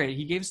Spirit.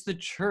 He gave us the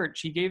church.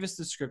 He gave us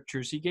the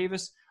scriptures. He gave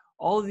us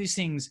all of these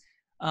things.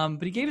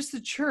 But he gave us the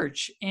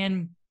church.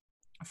 And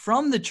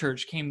from the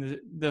church came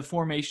the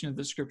formation of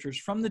the scriptures.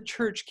 From the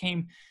church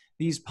came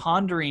these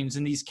ponderings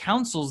and these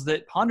councils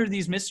that pondered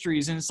these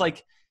mysteries. And it's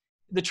like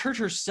the church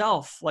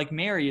herself, like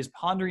Mary, is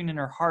pondering in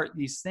her heart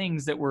these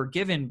things that were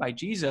given by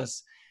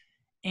Jesus.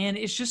 And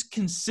it's just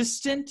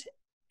consistent.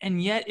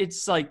 And yet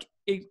it's like,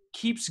 it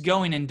keeps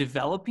going and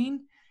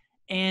developing,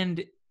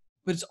 but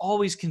it's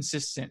always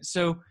consistent.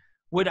 So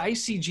what I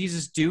see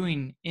Jesus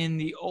doing in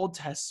the Old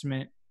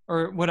Testament,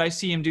 or what I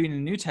see him doing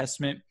in the New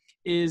Testament,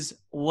 is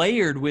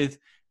layered with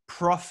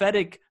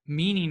prophetic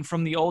meaning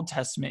from the Old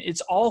Testament.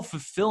 It's all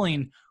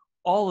fulfilling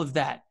all of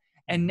that.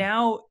 And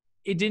now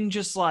it didn't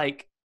just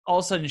like all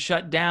of a sudden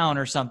shut down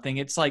or something.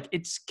 It's like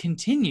it's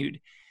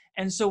continued.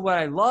 And so what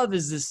I love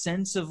is this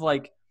sense of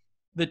like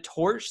the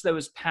torch that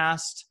was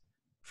passed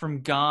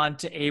from God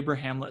to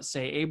Abraham, let's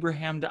say,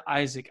 Abraham to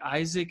Isaac,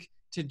 Isaac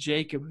to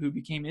Jacob, who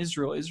became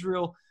Israel,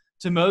 Israel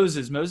to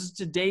Moses, Moses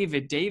to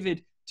David,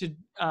 David to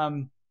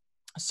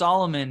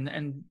Solomon,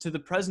 and to the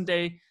present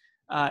day,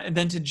 and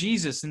then to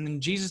Jesus, and then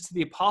Jesus to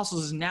the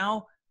apostles, is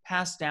now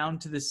passed down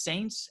to the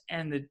saints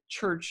and the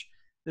church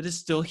that is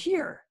still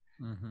here.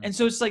 Mm-hmm. And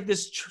so it's like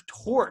this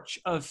torch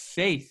of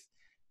faith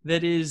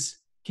that is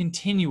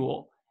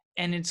continual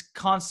and it's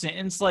constant.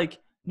 And it's like,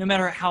 no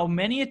matter how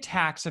many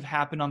attacks have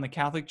happened on the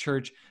Catholic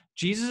Church,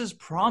 Jesus'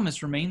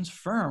 promise remains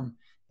firm.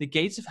 The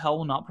gates of hell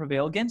will not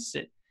prevail against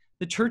it.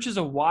 The church is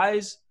a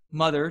wise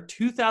mother,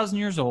 2,000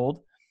 years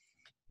old,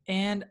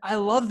 and I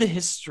love the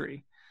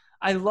history.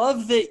 I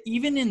love that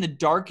even in the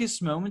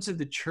darkest moments of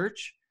the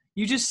church,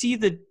 you just see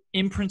the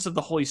imprints of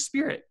the Holy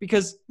Spirit,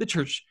 because the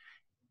church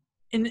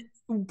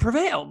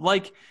prevailed.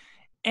 Like,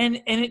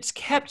 and it's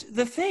kept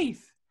the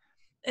faith.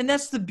 And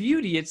that's the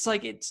beauty. It's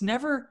like it's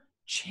never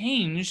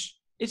changed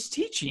its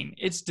teaching.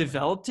 It's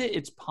developed it,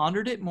 it's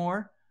pondered it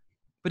more,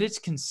 but it's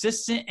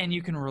consistent and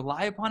you can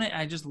rely upon it. And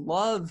I just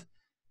love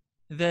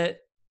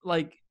that,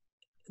 like,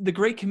 the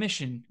Great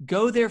Commission,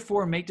 go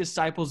therefore make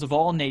disciples of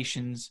all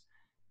nations,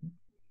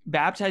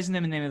 baptizing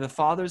them in the name of the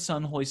Father, Son,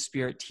 and Holy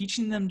Spirit,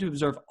 teaching them to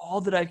observe all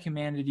that I've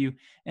commanded you,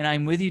 and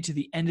I'm with you to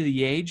the end of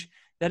the age.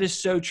 That is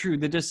so true.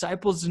 The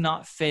disciples did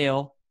not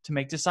fail to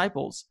make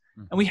disciples.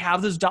 Mhm. And we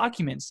have those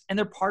documents, and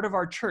they're part of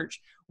our church.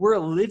 We're a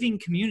living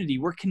community.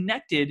 We're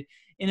connected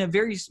in a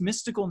very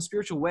mystical and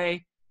spiritual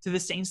way to the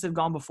saints that have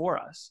gone before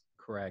us.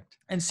 Correct.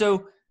 And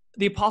so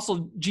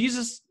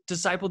Jesus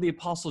discipled the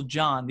apostle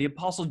John. The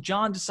apostle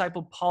John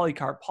discipled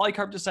Polycarp.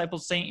 Polycarp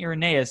discipled St.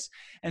 Irenaeus,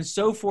 and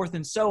so forth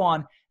and so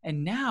on.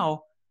 And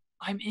now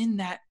I'm in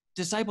that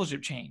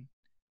discipleship chain.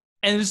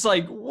 And it's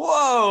like,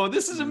 whoa,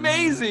 this is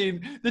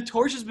amazing. The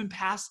torch has been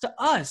passed to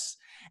us.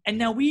 And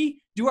now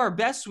we do our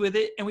best with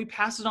it, and we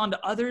pass it on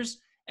to others.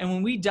 And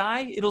when we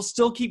die, it'll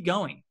still keep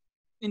going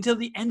until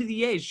the end of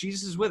the age.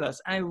 Jesus is with us.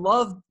 And I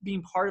love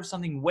being part of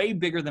something way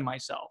bigger than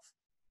myself.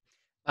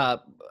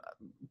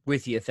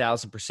 With you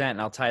 1,000%.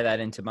 And I'll tie that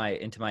into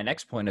my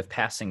next point of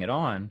passing it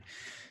on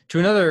to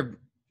another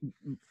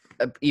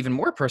even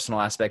more personal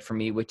aspect for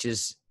me, which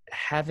is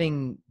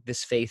having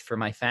this faith for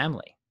my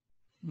family.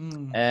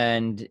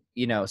 And,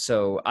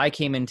 so I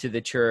came into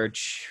the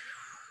church,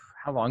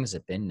 how long has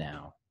it been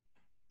now?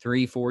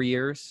 3-4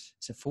 years?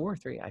 Is it 4 or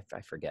 3?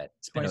 I forget.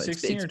 It's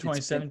 2016 or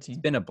 2017?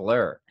 It's been a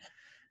blur.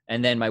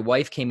 And then my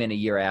wife came in a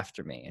year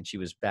after me, and she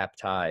was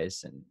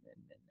baptized and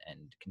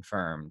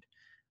confirmed.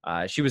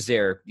 She was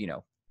there,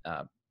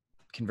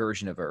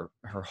 conversion of her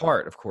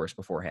heart, of course,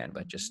 beforehand,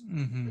 but just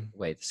the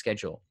way the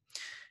schedule.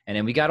 And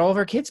then we got all of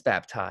our kids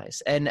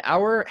baptized. And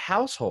our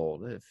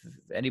household, if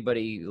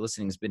anybody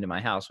listening has been to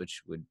my house,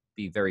 which would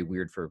be very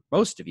weird for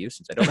most of you,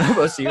 since I don't know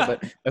most of you,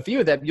 but a few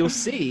of them, you'll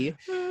see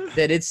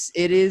that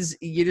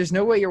there's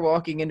no way you're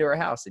walking into our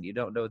house and you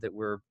don't know that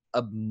we're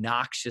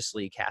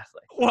obnoxiously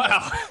Catholic.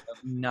 Wow.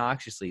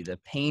 Obnoxiously. The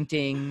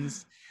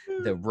paintings,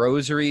 the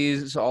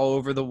rosaries all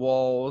over the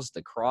walls,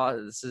 the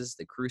crosses,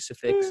 the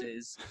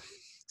crucifixes.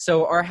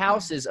 So our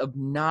house is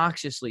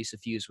obnoxiously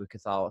suffused with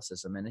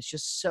Catholicism, and it's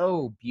just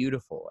so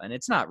beautiful. And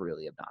it's not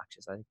really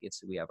obnoxious. I think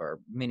we have our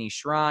mini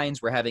shrines.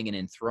 We're having an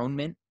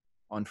enthronement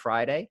on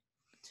Friday.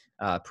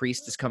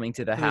 Priest is coming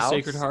to the house. For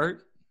the Sacred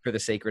Heart? For the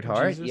Sacred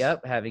Heart, Jesus.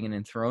 Yep, having an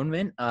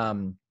enthronement.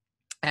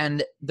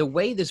 And the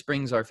way this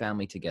brings our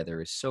family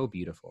together is so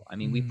beautiful. I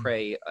mean, we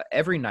pray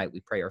every night. We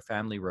pray our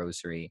family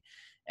rosary.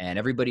 And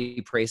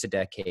everybody prays a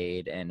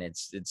decade, and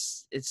it's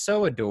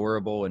so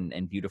adorable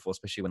and beautiful,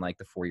 especially when like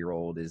the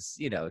 4-year-old is,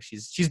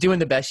 she's doing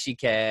the best she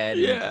can.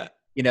 Yeah.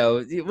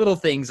 And, little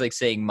things like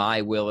saying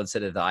my will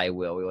instead of thy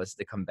will. We want us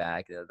to come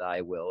back to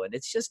thy will. And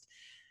it's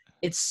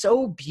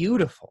so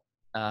beautiful.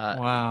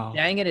 Wow.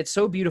 Dang it. It's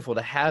so beautiful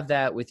to have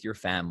that with your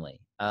family.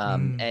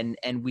 And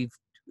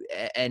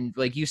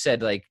like you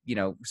said,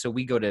 so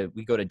we go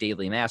to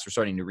daily mass. We're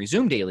starting to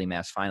resume daily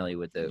mass finally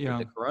with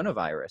the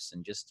coronavirus,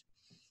 and just,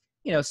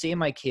 seeing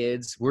my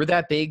kids. We're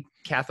that big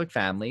Catholic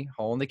family,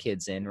 hauling the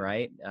kids in,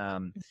 right?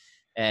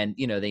 And,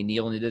 they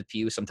kneel into the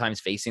pew, sometimes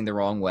facing the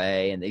wrong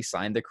way, and they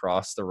sign the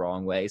cross the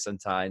wrong way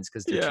sometimes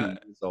because they're 2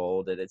 years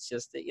old. And it's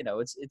just,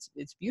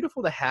 it's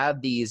beautiful to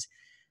have these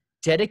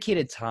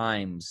dedicated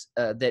times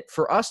that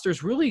for us,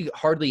 there's really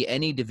hardly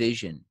any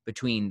division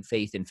between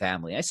faith and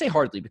family. I say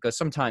hardly because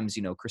sometimes,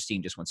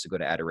 Christine just wants to go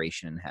to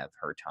adoration and have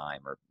her time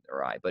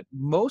or I, but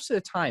most of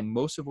the time,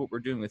 most of what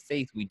we're doing with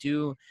faith, we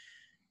do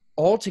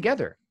all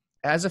together.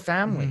 As a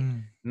family,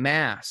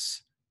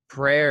 mass,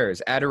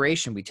 prayers,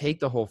 adoration. We take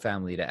the whole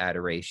family to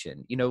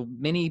adoration.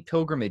 Many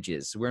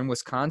pilgrimages. We're in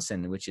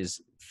Wisconsin, which is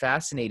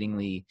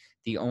fascinatingly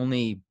the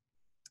only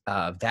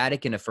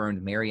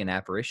Vatican-affirmed Marian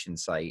apparition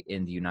site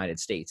in the United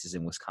States is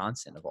in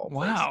Wisconsin, of all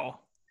places. Wow.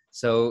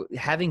 So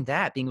having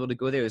that, being able to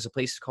go there, there's a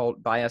place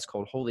by us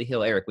called Holy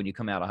Hill. Eric, when you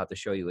come out, I'll have to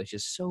show you. It's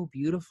just so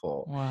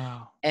beautiful.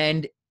 Wow.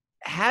 And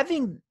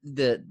having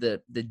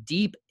the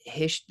deep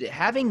history,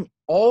 having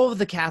all of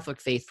the Catholic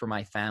faith for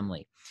my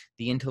family,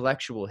 the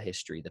intellectual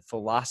history, the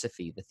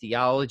philosophy, the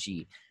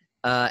theology,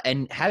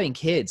 and having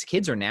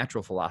kids are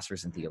natural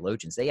philosophers and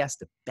theologians. They ask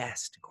the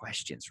best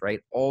questions, right?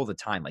 All the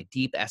time, like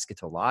deep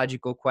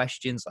eschatological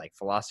questions, like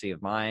philosophy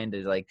of mind.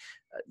 Like,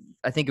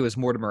 I think it was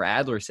Mortimer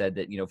Adler said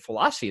that,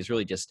 philosophy is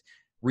really just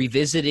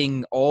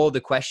revisiting all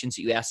the questions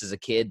that you asked as a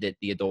kid that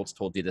the adults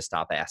told you to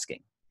stop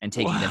asking, and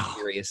taking them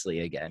seriously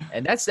again.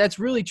 And that's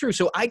really true.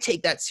 So I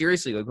take that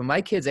seriously. Like when my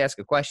kids ask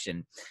a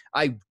question,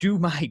 I do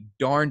my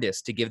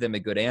darndest to give them a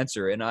good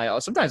answer. And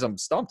sometimes I'm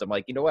stumped. I'm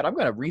like, you know what? I'm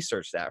going to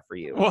research that for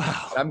you.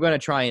 Wow. I'm going to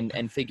try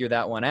and figure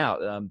that one out.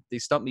 They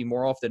stump me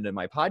more often than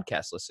my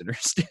podcast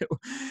listeners do.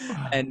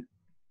 Wow.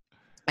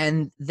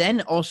 And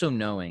then also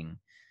knowing,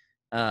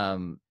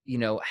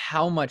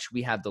 how much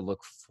we have to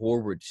look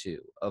forward to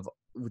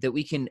that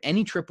we can,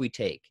 any trip we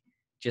take,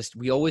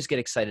 we always get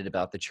excited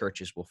about the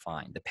churches we'll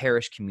find, the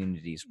parish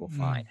communities we'll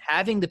find,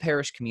 having the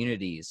parish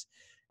communities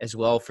as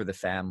well for the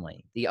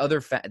family, the other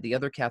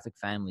Catholic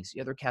families, the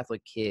other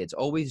Catholic kids,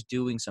 always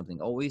doing something,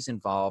 always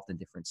involved in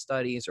different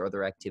studies or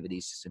other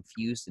activities, just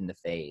infused in the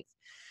faith.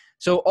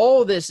 So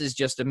all of this is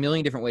just a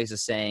million different ways of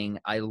saying,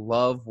 I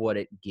love what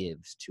it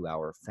gives to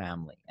our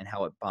family and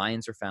how it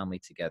binds our family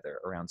together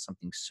around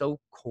something so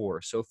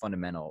core, so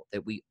fundamental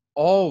that we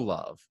all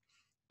love.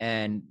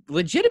 And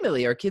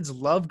legitimately, our kids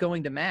love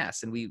going to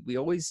mass, and we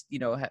always,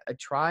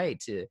 try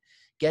to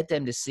get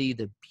them to see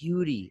the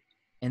beauty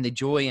and the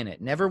joy in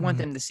it. Never want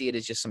Mhm. them to see it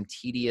as just some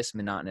tedious,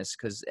 monotonous,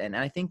 and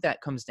I think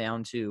that comes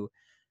down to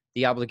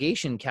the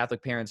obligation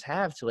Catholic parents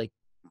have to, like,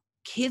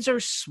 kids are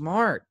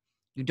smart.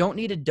 You don't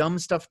need to dumb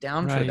stuff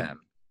down for Right.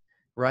 them,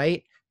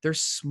 right? They're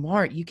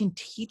smart. You can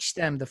teach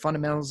them the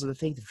fundamentals of the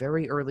faith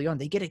very early on.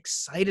 They get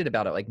excited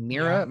about it. Like Yeah.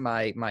 Mira,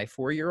 my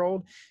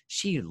 4-year-old,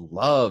 she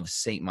loves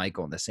St.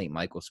 Michael and the St.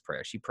 Michael's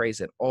prayer. She prays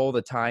it all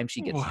the time.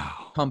 She gets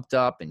Wow. pumped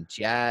up and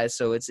jazzed.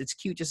 So it's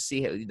cute just to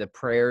see the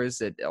prayers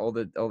that all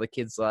the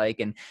kids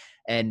like. And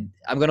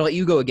I'm going to let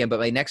you go again,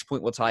 but my next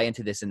point will tie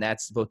into this, and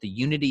that's both the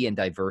unity and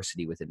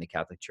diversity within the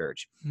Catholic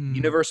Church. Mm.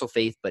 Universal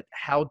faith, but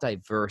how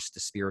diverse the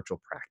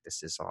spiritual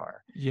practices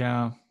are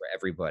Yeah. for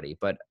everybody.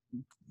 But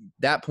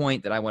that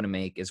point that I want to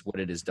make is what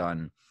it has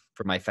done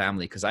for my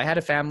family, because I had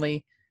a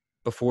family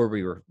before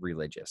we were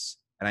religious,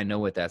 and I know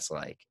what that's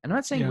like. And I'm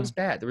not saying it Yeah. was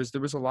bad. There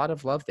was a lot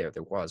of love there.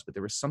 There was, but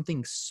there was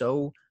something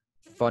so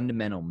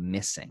fundamental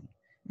missing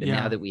that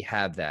now Yeah. that we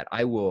have that,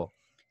 I will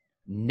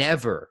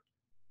never,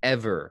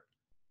 ever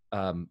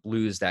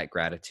lose that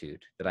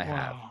gratitude that I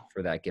have Wow.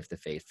 for that gift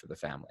of faith for the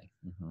family.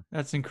 Mhm.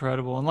 That's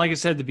incredible. And like I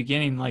said at the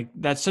beginning, like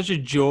that's such a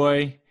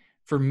joy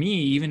for me,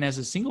 even as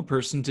a single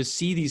person, to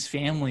see these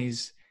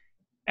families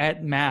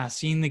at mass,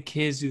 seeing the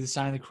kids do the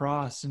sign of the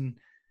cross, and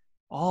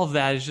all of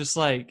that is just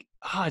like,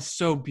 it's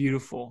so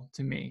beautiful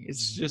to me.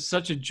 It's just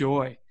such a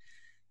joy.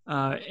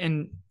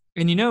 And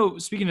you know,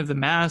 speaking of the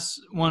mass,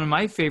 one of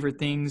my favorite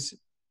things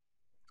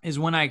is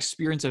when I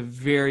experience a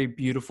very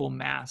beautiful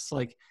mass.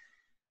 Like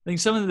I think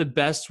some of the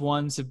best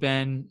ones have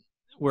been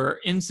where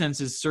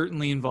incense is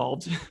certainly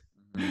involved.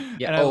 Mhm.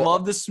 Yeah. And I Oh,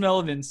 love the smell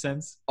of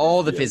incense.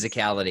 all the Yes.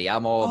 physicality.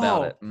 I'm all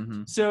about it. Oh,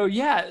 Hmm. so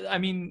yeah, I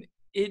mean,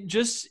 it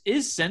just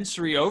is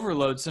sensory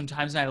overload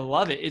sometimes, and I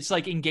love it. It's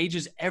like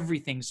engages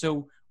everything.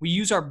 So we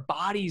use our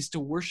bodies to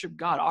worship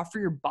God. Offer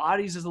your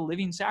bodies as a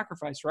living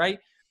sacrifice, right?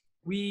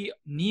 We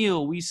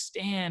kneel, we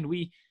stand,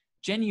 we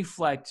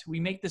genuflect, we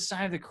make the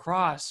sign of the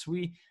cross,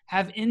 we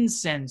have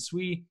incense,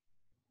 we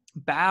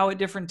bow at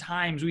different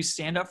times, we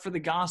stand up for the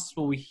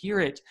gospel, we hear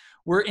it,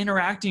 we're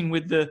interacting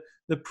with the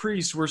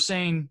priest, we're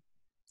saying,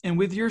 and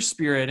with your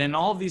spirit, and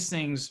all of these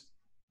things.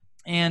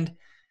 And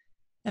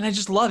I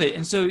just love it.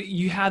 And so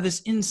you have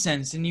this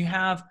incense, and you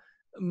have,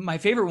 my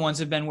favorite ones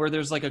have been where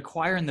there's like a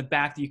choir in the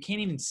back that you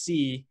can't even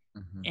see,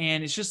 Hmm.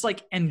 and it's just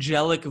like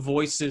angelic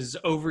voices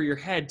over your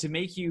head to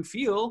make you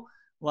feel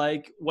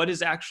like what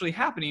is actually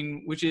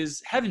happening, which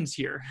is heaven's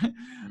here.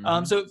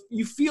 Hmm. So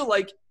you feel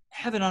like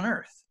heaven on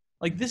earth,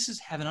 like this is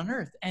heaven on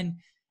earth, and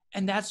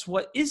that's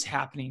what is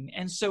happening.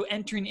 And so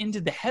entering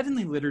into the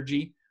heavenly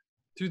liturgy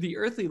through the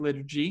earthly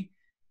liturgy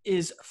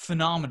is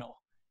phenomenal.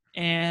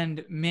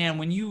 And man,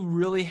 when you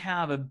really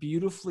have a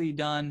beautifully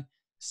done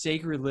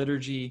sacred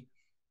liturgy,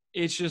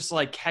 it's just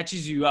like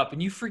catches you up,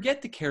 and you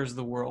forget the cares of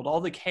the world,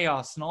 all the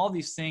chaos and all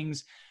these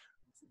things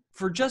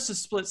for just a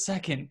split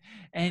second,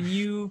 and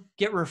you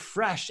get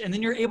refreshed, and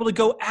then you're able to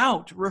go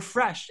out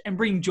refreshed and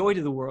bring joy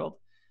to the world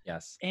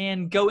Yes.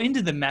 and go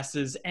into the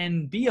messes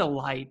and be a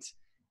light.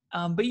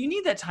 But you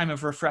need that time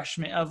of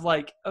refreshment of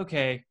like,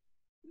 okay,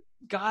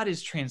 God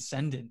is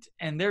transcendent,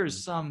 and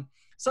there's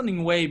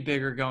something way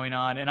bigger going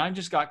on, and I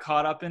just got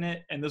caught up in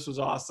it, and this was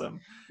awesome.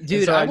 And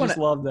Dude, so I just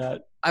love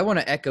that. I want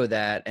to echo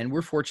that, and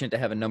we're fortunate to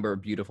have a number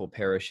of beautiful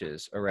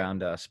parishes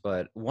around us.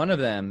 But one of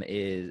them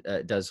is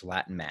does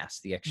Latin Mass,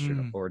 the Mm.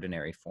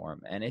 extraordinary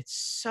form, and it's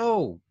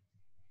so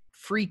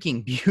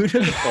freaking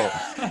beautiful.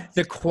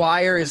 The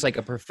choir is like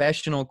a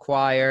professional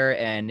choir,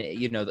 and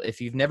you know, if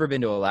you've never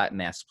been to a Latin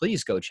Mass,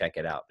 please go check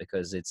it out,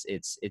 because it's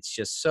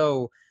just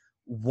so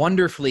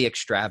wonderfully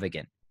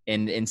extravagant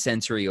in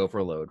sensory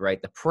overload,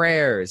 right? The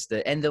prayers,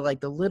 the like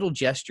the little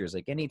gestures,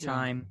 like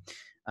anytime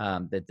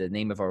that the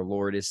name of our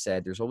Lord is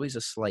said, there's always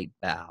a slight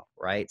bow,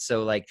 right?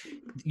 So like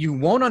you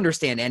won't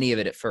understand any of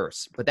it at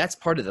first, but that's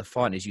part of the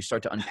fun, is you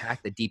start to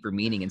unpack the deeper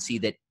meaning and see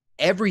that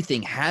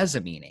everything has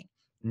a meaning.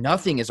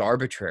 Nothing is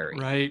arbitrary.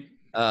 Right.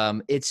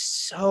 It's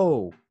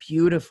so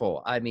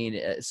beautiful. I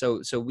mean,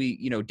 so we,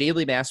 you know,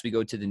 daily mass, we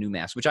go to the new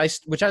mass, which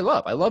I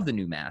love. I love the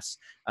new mass,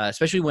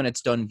 especially when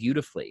it's done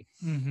beautifully.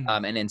 Mm-hmm.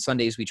 And then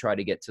Sundays we try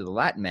to get to the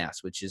Latin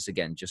mass, which is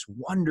again just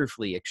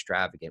wonderfully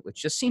extravagant,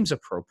 which just seems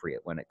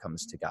appropriate when it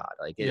comes to God.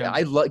 Like Yeah.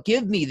 I love,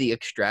 give me the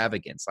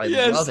extravagance. I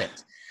Yes. love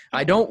it.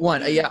 I don't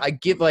want. Yeah, I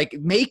give like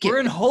make it. We're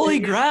in holy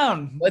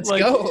ground. Let's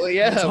like, go.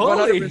 Yeah, it's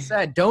holy.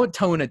 100%. Don't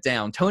tone it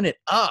down. Tone it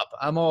up.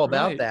 I'm all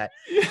about Right. that.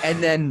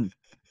 And then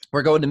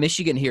we're going to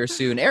Michigan here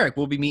soon. Eric,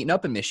 we'll be meeting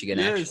up in Michigan,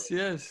 actually.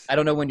 Yes. I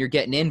don't know when you're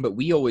getting in, but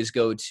we always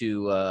go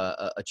to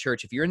a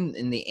church. If you're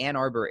in the Ann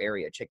Arbor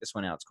area, check this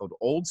one out. It's called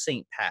Old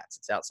St. Pat's.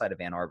 It's outside of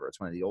Ann Arbor. It's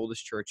one of the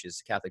oldest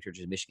churches, Catholic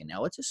churches in Michigan.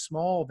 Now, it's a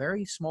small,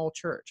 very small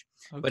church,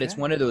 but it's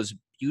Okay. one of those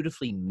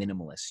beautifully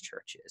minimalist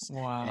churches. And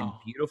Wow.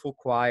 beautiful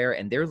choir,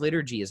 and their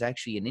liturgy is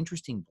actually an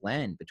interesting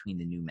blend between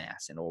the new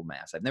mass and old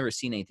mass. I've never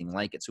seen anything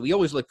like it. So we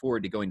always look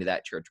forward to going to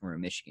that church when we're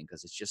in Michigan,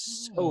 because it's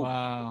just so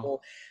Wow.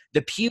 beautiful.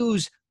 The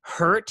pews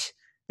hurt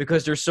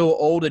because they're so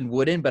old and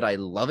wooden, but I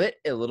love it.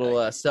 A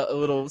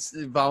little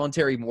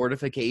voluntary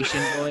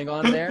mortification going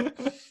on there.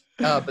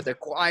 But the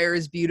choir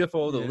is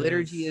beautiful. The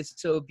liturgy is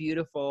so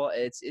beautiful.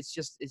 It's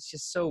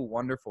just so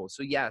wonderful.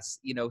 So yes,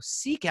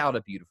 seek out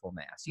a beautiful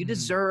mass. You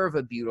deserve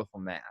a beautiful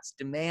mass.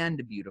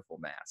 Demand a beautiful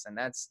mass, and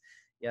that's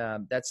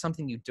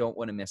something you don't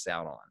want to miss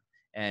out on.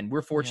 And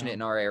we're fortunate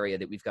in our area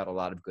that we've got a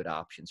lot of good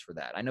options for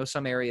that. I know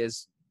some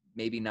areas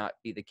maybe not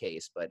be the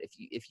case, but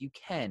if you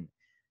can,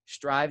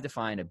 strive to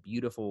find a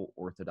beautiful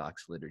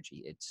Orthodox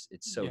liturgy. It's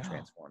so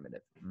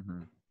transformative.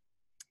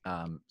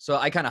 So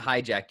I kind of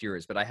hijacked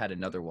yours, but I had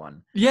another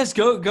one. Yes,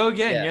 go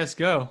again. Yeah. Yes,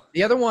 go.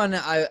 The other one,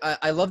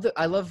 I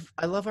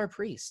love our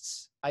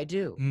priests. I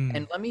do.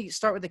 And let me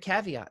start with the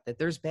caveat that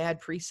there's bad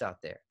priests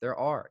out there. There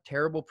are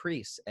terrible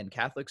priests, and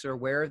Catholics are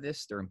aware of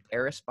this. They're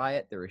embarrassed by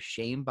it. They're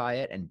ashamed by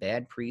it, and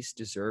bad priests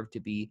deserve to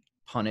be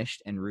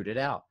punished and rooted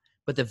out.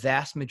 But the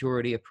vast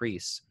majority of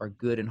priests are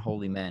good and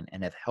holy men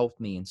and have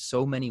helped me in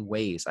so many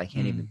ways I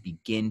can't even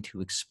begin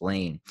to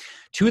explain.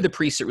 Two of the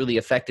priests that really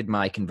affected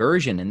my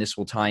conversion, and this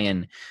will tie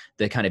in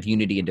the kind of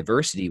unity and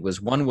diversity,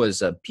 one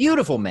was a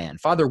beautiful man,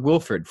 Father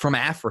Wilfred from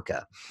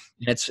Africa.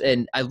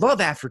 And I love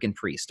African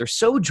priests. They're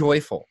so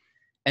joyful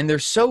and they're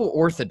so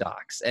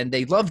orthodox and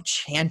they love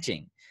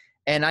chanting.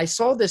 And I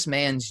saw this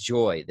man's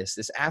joy,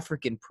 this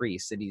African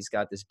priest, and he's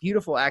got this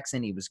beautiful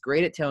accent. He was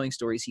great at telling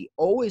stories. He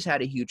always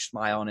had a huge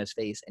smile on his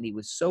face, and he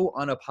was so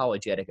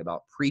unapologetic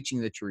about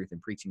preaching the truth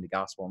and preaching the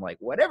gospel. I'm like,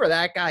 whatever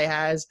that guy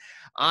has,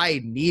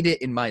 I need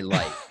it in my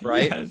life,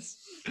 right? Yes.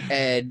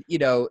 And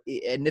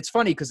and it's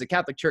funny because the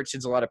Catholic Church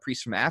sends a lot of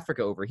priests from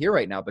Africa over here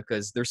right now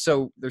because they're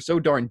so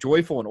darn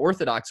joyful and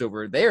orthodox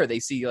over there. They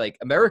see like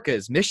America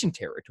as mission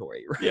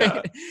territory, right?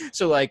 Yeah.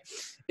 So like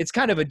it's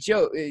kind of a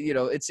joke,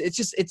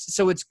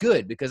 it's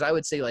good because I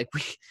would say like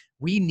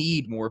we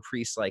need more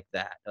priests like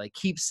that. Like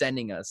keep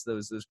sending us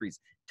those priests.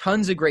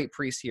 Tons of great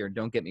priests here,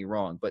 don't get me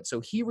wrong. But so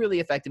he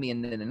really affected me.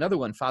 And then another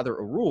one, Father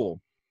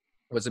Arul,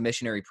 was a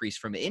missionary priest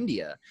from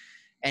India,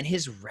 and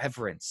his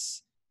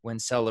reverence when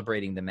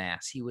celebrating the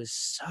Mass, he was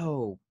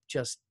so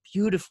just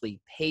beautifully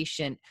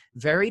patient,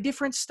 very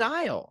different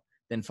style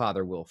than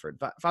Father Wilfred.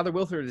 Father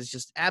Wilfred is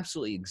just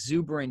absolutely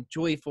exuberant,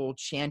 joyful,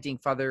 chanting.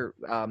 Father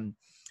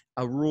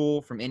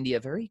Arul from India,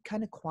 very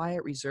kind of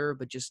quiet, reserved,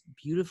 but just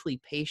beautifully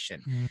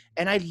patient.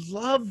 And I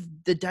love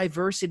the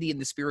diversity in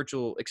the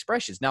spiritual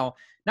expressions. Now,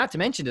 not to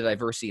mention the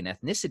diversity in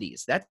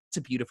ethnicities. That's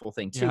a beautiful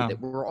thing too, that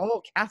we're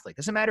all Catholic.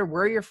 Doesn't matter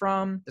where you're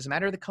from, doesn't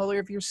matter the color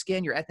of your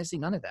skin, your ethnicity,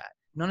 none of that.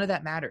 None of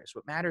that matters.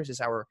 What matters is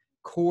our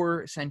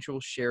core, central,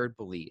 shared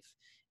belief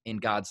in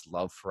God's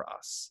love for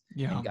us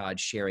and God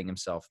sharing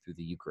himself through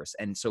the Eucharist.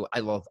 And so I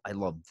love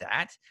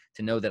that,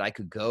 to know that I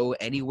could go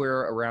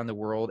anywhere around the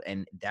world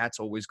and that's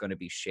always going to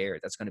be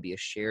shared. That's going to be a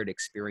shared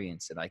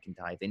experience that I can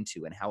dive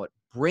into, and how it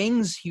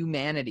brings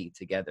humanity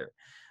together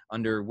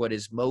under what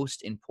is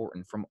most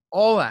important from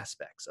all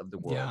aspects of the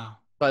world. Yeah.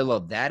 So I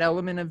love that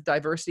element of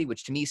diversity,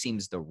 which to me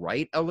seems the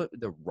right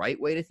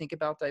way to think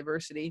about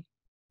diversity.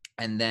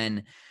 And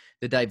then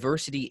the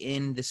diversity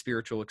in the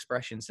spiritual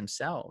expressions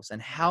themselves,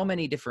 and how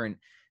many different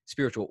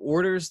spiritual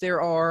orders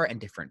there are, and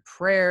different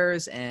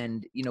prayers,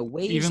 and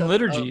ways, even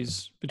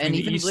liturgies between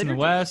the East and the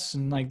West,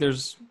 and like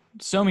there's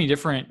so many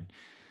different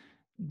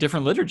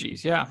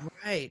liturgies. Yeah,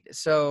 right.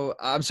 So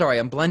I'm sorry,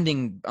 I'm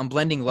blending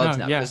loves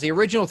now, because the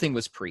original thing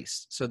was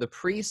priests. So the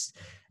priests,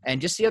 and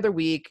just the other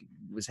week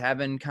was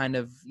having kind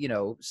of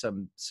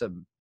some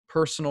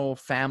personal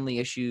family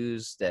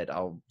issues that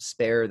I'll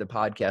spare the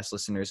podcast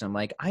listeners. I'm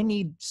like, I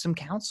need some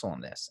counsel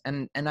on this.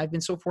 And I've been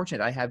so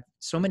fortunate. I have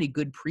so many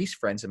good priest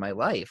friends in my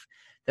life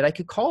that I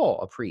could call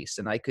a priest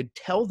and I could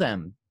tell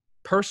them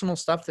personal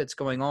stuff that's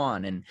going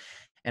on.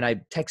 And I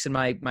texted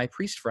my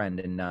priest friend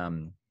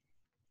and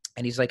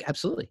he's like,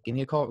 absolutely. Give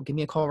me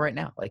a call right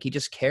now. Like he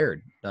just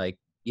cared, like,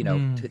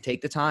 to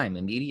take the time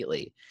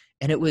immediately.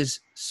 And it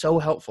was so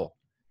helpful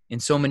in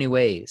so many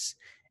ways.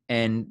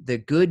 And the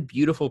good,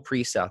 beautiful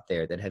priests out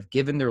there that have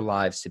given their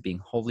lives to being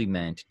holy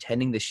men, to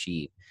tending the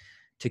sheep,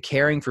 to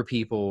caring for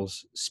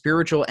people's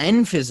spiritual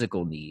and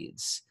physical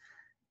needs.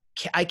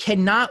 I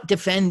cannot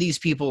defend these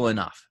people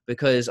enough,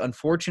 because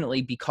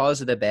unfortunately, because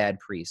of the bad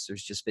priests,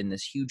 there's just been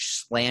this huge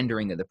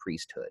slandering of the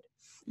priesthood.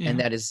 Yeah. And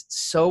that is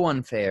so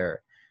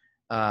unfair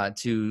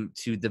to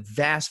the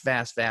vast,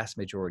 vast, vast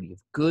majority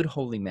of good,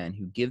 holy men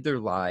who give their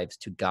lives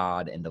to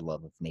God and the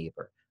love of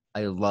neighbor.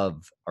 I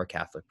love our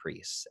Catholic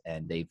priests,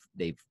 and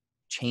they've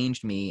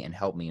changed me and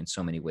helped me in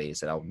so many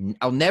ways that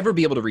I'll never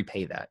be able to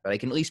repay that, but I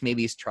can at least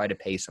maybe try to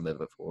pay some of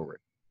it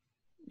forward.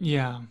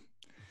 Yeah.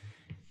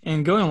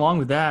 And going along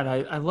with that,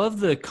 I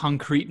love the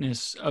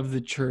concreteness of the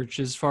church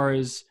as far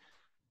as,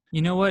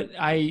 what,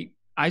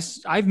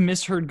 I've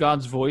misheard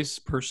God's voice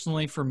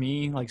personally for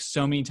me, like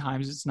so many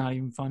times it's not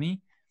even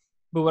funny.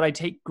 But what I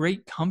take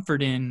great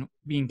comfort in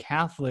being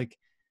Catholic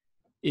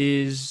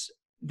is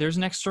there's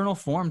an external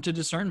form to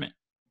discernment.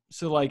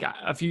 So like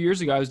a few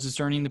years ago, I was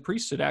discerning the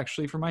priesthood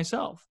actually for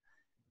myself.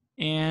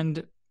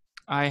 And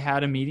I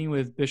had a meeting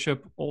with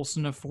Bishop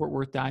Olson of Fort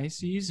Worth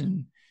Diocese,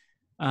 and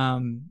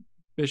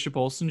Bishop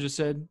Olson just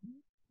said,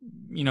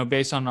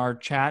 based on our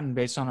chat and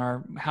based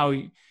on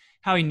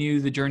how he knew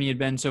the journey had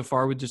been so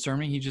far with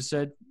discernment, he just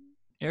said,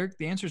 Eric,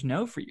 the answer is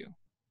no for you.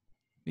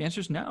 The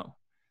answer is no.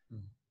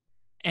 Mm-hmm.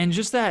 And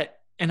just that,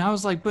 and I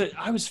was like, but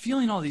I was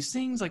feeling all these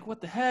things, like, what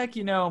the heck,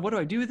 what do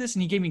I do with this?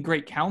 And he gave me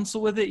great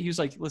counsel with it. He was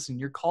like, listen,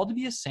 you're called to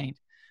be a saint.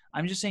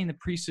 I'm just saying the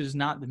priesthood is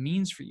not the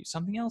means for you.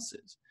 Something else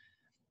is.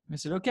 And I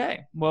said,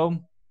 okay,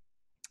 well,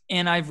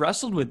 and I've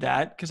wrestled with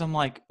that because I'm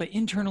like, but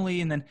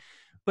internally,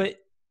 but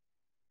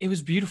it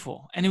was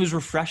beautiful and it was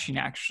refreshing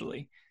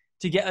actually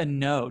to get a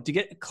no, to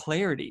get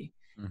clarity.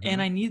 Mm-hmm.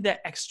 And I need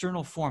that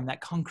external form,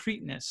 that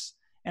concreteness,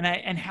 and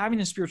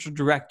having a spiritual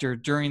director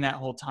during that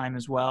whole time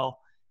as well,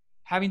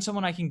 having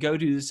someone I can go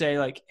to say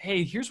like,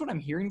 hey, here's what I'm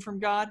hearing from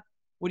God.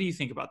 What do you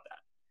think about that?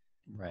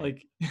 Right.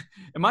 Like,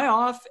 am I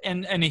off?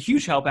 And a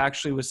huge help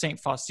actually was Saint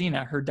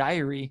Faustina, her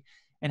diary,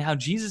 and how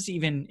Jesus,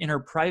 even in her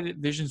private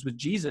visions with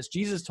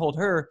Jesus told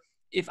her,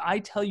 if I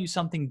tell you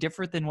something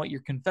different than what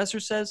your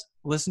confessor says,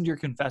 listen to your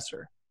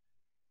confessor.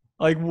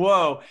 Like,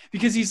 whoa,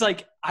 because he's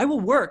like, I will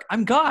work.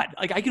 I'm God.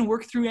 Like, I can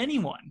work through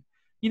anyone.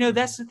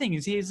 That's the thing,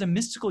 is he has a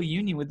mystical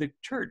union with the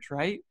church,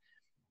 right?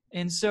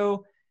 And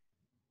so,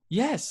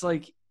 yes,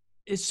 like,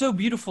 it's so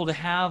beautiful to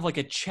have like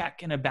a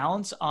check and a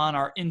balance on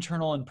our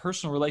internal and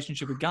personal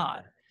relationship with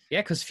God.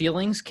 Yeah, because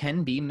feelings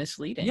can be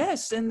misleading.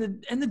 Yes, and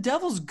the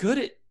devil's good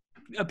at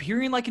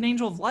appearing like an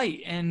angel of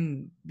light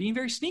and being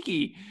very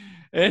sneaky.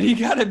 And you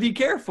got to be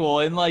careful.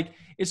 And like,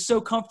 it's so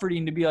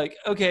comforting to be like,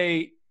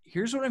 okay,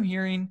 here's what I'm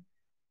hearing.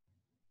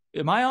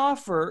 Am I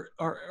off?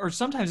 Or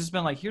sometimes it's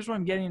been like, here's what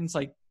I'm getting. And it's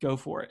like, go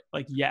for it.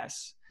 Like,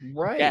 yes.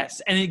 Right.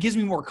 Yes. And it gives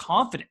me more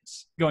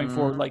confidence going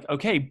forward. Like,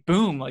 okay,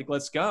 boom, like,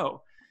 let's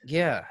go.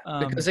 Yeah.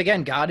 Because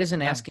again, God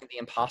isn't asking the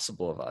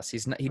impossible of us.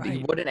 He's not, he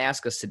wouldn't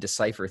ask us to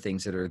decipher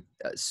things that are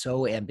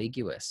so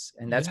ambiguous.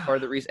 And that's part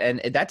of the reason.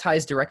 And that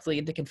ties directly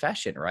into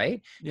confession, right?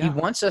 Yeah. He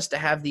wants us to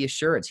have the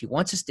assurance. He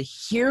wants us to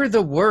hear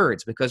the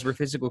words because we're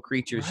physical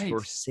creatures. Right.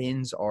 Your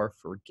sins are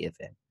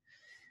forgiven.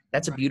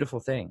 That's a beautiful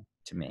thing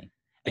to me.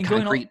 The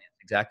concreteness,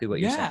 exactly what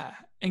you're saying. Yeah.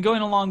 And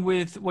going along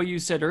with what you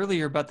said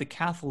earlier about the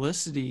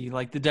Catholicity,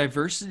 like the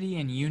diversity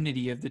and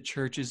unity of the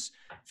church is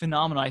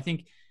phenomenal. I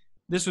think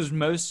this was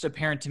most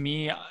apparent to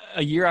me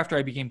a year after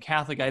I became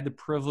Catholic. I had the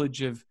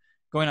privilege of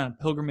going on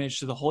a pilgrimage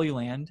to the Holy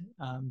Land,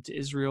 to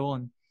Israel,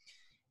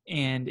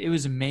 and it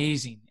was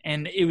amazing.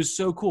 And it was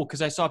so cool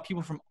because I saw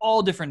people from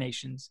all different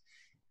nations,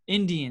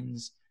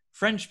 Indians,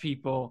 French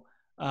people,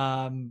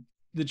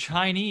 the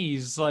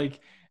Chinese, like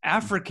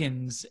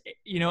Africans,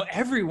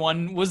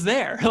 everyone was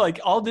there, like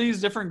all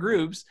these different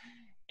groups.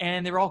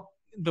 And they were all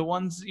the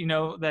ones,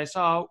 that I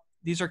saw.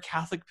 These are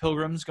Catholic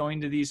pilgrims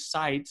going to these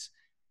sites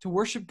to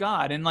worship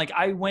God. And like,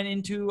 I went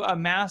into a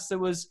mass that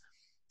was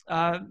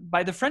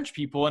by the French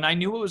people, and I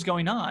knew what was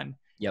going on.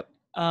 Yep.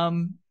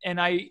 And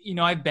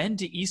I've been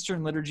to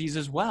Eastern liturgies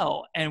as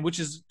well, and which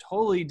is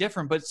totally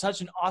different, but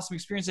such an awesome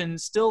experience, and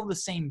it's still the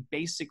same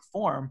basic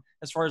form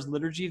as far as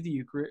liturgy of the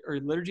Eucharist, or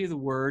liturgy of the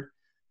Word,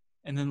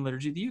 and then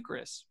liturgy of the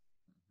Eucharist.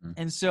 Mm-hmm.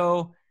 And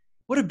so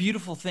what a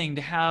beautiful thing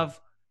to have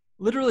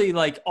literally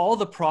like all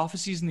the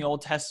prophecies in the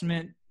Old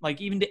Testament,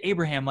 like even to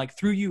Abraham, like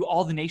through you,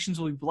 all the nations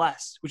will be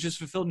blessed, which is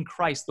fulfilled in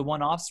Christ, the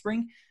one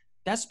offspring.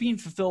 That's being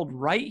fulfilled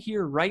right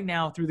here, right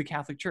now through the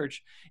Catholic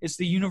Church. It's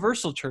the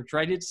universal church,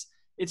 right? It's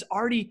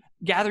already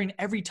gathering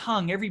every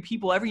tongue, every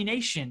people, every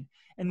nation,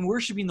 and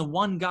worshiping the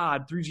one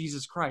God through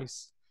Jesus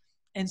Christ.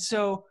 And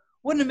so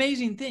what an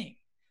amazing thing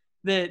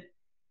that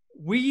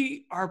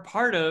we are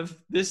part of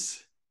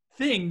this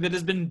thing that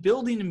has been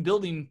building and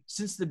building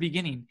since the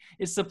beginning.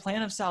 It's the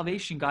plan of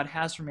salvation God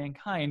has for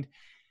mankind,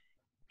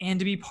 and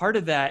to be part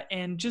of that.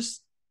 And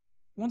just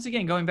once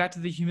again, going back to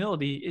the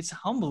humility, it's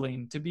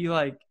humbling to be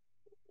like,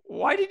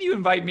 why did you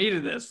invite me to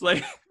this?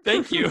 Like,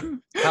 thank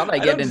you. How did I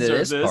get into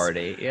this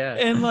party? Yeah.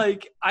 And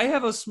like, I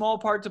have a small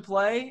part to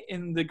play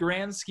in the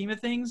grand scheme of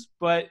things,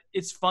 but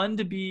it's fun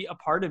to be a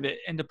part of it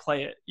and to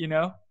play it,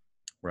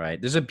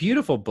 Right. There's a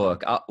beautiful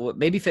book.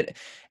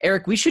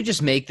 Eric, we should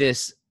just make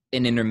this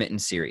an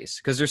intermittent series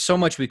because there's so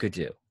much we could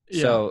do.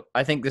 Yeah. So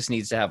I think this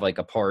needs to have like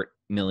a part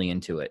million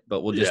to it,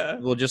 but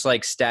we'll just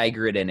like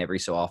stagger it in every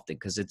so often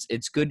because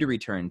it's good to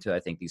return to, I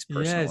think, these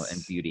personal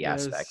and beauty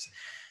aspects.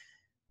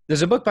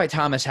 There's a book by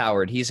Thomas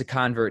Howard. He's a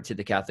convert to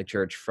the Catholic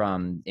Church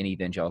from an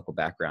evangelical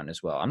background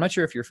as well. I'm not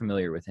sure if you're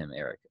familiar with him,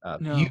 Eric.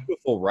 No.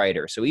 Beautiful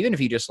writer. So even if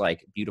you just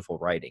like beautiful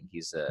writing,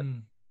 he's a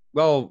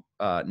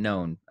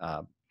well-known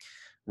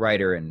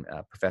writer and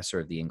professor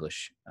of the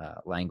English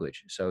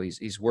language. So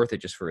he's worth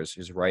it just for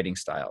his writing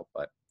style.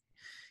 But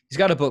he's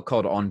got a book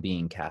called On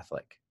Being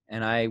Catholic,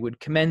 and I would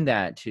commend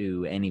that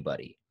to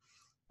anybody.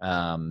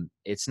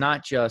 It's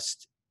not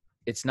just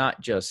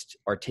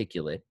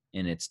articulate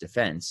in its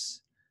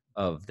defense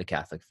of the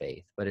Catholic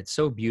faith, but it's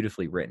so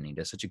beautifully written. He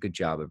does such a good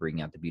job of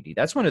bringing out the beauty.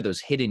 That's one of those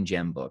hidden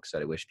gem books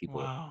that I wish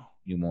people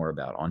knew more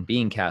about. On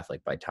Being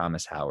Catholic by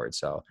Thomas Howard.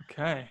 So,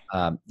 okay.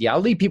 I'll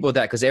leave people with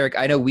that because, Eric,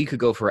 I know we could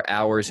go for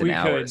hours and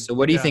hours. So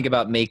what do you think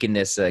about making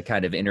this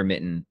kind of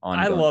intermittent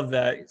ongoing? I love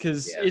that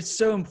because it's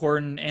so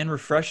important and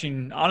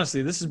refreshing.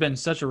 Honestly, this has been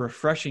such a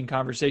refreshing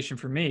conversation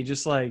for me.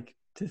 Just like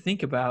to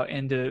think about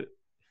and to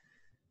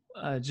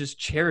just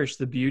cherish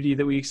the beauty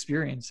that we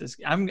experience.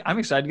 I'm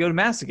excited to go to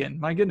Mass again.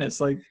 My goodness,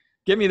 like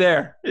get me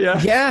there.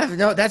 Yeah. Yeah,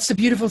 no, that's the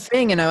beautiful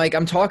thing. And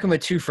I'm talking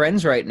with two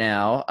friends right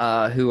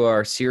now who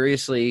are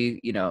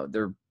seriously,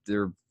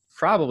 they're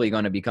probably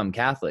going to become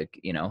Catholic,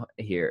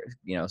 here,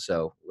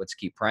 so let's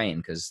keep praying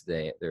because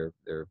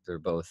they're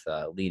both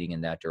leading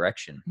in that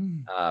direction.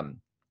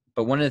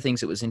 But one of the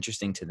things that was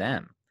interesting to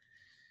them,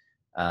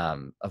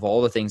 of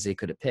all the things they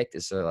could have picked,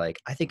 is they're like,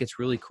 I think it's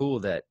really cool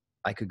that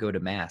I could go to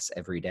Mass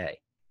every day.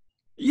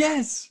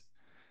 Yes.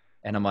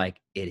 And I'm like,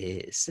 it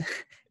is.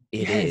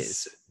 It Yes.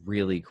 is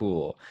really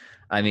cool.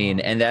 I mean,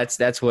 and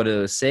that's one of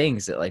those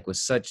things that like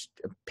was such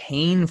a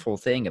painful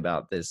thing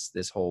about this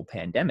whole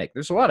pandemic.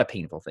 There's a lot of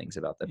painful things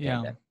about the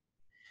pandemic.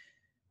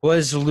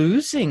 Was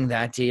losing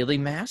that daily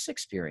Mass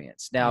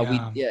experience. Now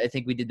I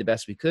think we did the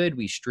best we could.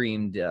 We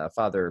streamed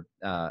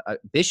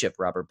Bishop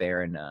Robert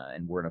Barron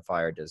and Word on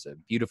Fire does a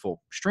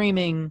beautiful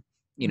streaming,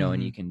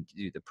 and you can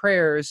do the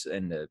prayers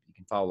and you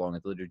can follow along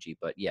with the liturgy.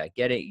 But yeah,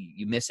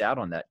 you miss out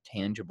on that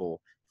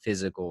tangible,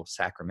 physical,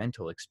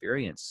 sacramental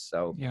experience.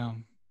 So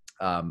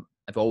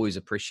I've always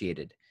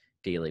appreciated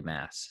daily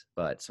Mass,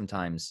 but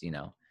sometimes,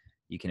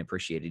 you can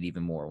appreciate it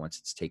even more once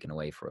it's taken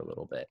away for a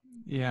little bit.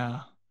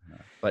 Yeah.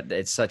 But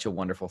it's such a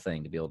wonderful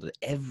thing to be able to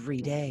every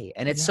day.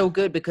 And it's so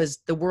good because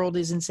the world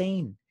is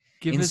insane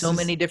in so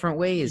many different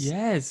ways.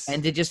 Yes.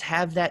 And to just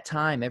have that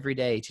time every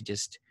day to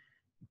just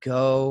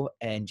go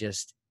and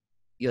just,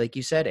 like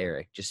you said,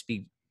 Eric, just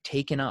be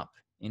taken up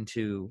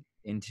into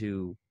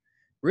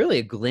really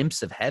a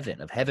glimpse of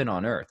heaven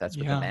on earth. That's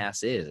what the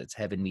Mass is. It's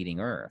heaven meeting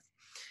earth.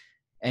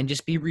 And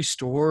just be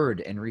restored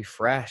and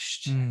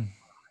refreshed.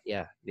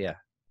 Yeah.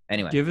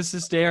 Anyway. Give us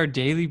this day our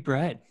daily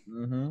bread.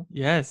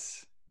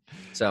 Yes.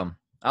 So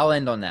I'll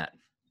end on that.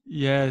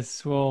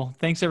 Yes. Well,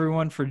 thanks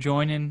everyone for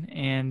joining.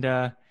 And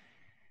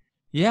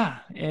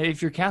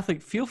if you're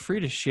Catholic, feel free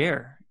to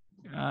share,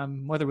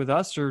 whether with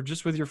us or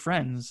just with your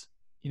friends.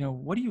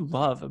 What do you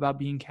love about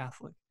being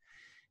Catholic?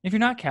 If you're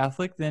not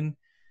Catholic, then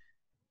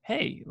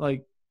hey,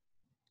 like,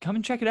 come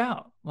and check it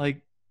out.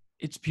 Like,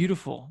 it's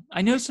beautiful.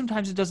 I know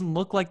sometimes it doesn't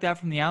look like that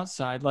from the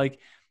outside. Like,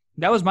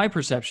 that was my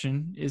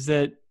perception, is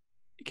that,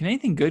 can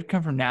anything good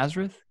come from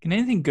Nazareth? Can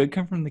anything good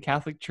come from the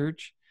Catholic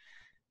Church?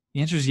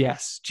 The answer is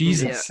yes,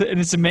 Jesus. Yeah. And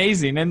it's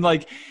amazing. And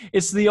like,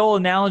 it's the old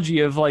analogy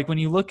of like, when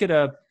you look at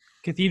a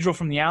cathedral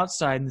from the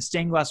outside and the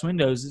stained glass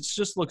windows, it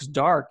just looks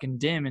dark and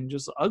dim and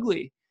just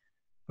ugly.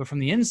 But from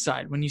the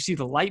inside, when you see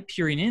the light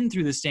peering in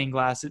through the stained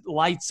glass, it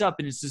lights up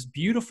and it's this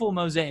beautiful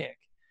mosaic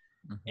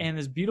and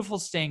this beautiful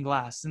stained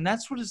glass. And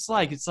that's what it's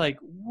like. It's like,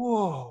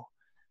 whoa.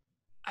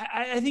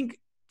 I think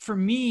for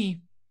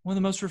me, one of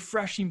the most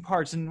refreshing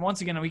parts, and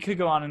once again, we could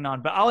go on and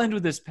on, but I'll end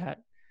with this, Pat.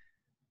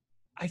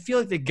 I feel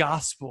like the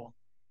gospel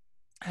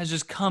has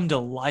just come to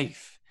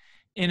life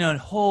in a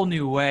whole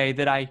new way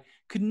that I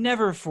could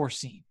never have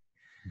foreseen.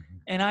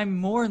 And I'm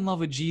more in love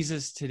with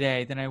Jesus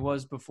today than I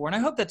was before. And I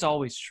hope that's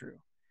always true.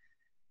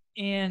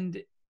 And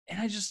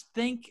I just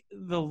thank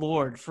the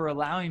Lord for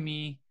allowing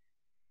me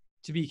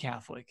to be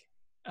Catholic,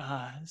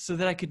 so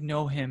that I could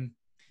know him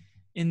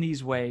in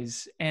these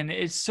ways. And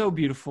it's so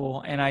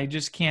beautiful. And I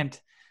just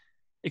can't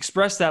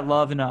express that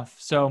love enough.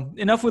 So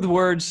enough with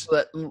words.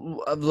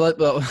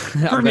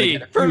 For me.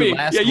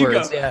 Last you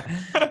words. go. Yeah.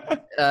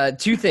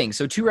 Two things.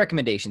 So 2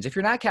 recommendations. If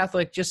you're not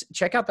Catholic, just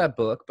check out that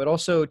book, but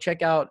also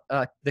check out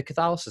the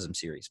Catholicism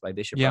series by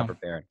Bishop Robert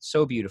Barron.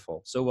 So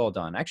beautiful. So well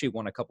done. Actually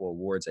won a couple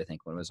awards, I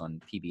think, when it was on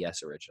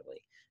PBS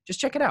originally. Just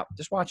check it out.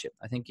 Just watch it.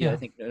 I think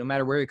no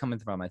matter where you're coming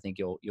from, I think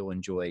you'll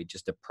enjoy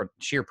just the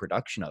sheer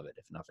production of it,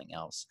 if nothing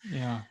else.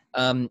 Yeah.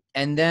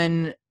 And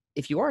then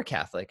if you are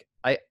Catholic,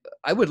 I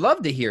would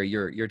love to hear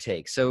your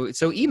take. So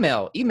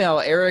email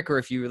Eric, or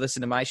if you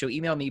listen to my show,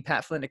 email me,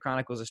 Pat Flynn at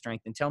Chronicles of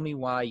Strength, and tell me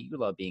why you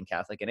love being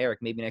Catholic. And Eric,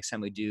 maybe next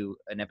time we do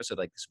an episode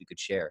like this, we could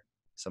share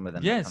some of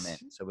them that come in.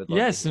 So we'd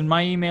love and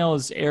my email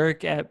is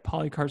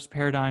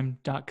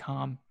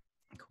eric@polycarpsparadigm.com.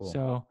 Cool.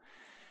 So,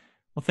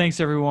 well, thanks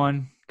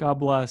everyone. God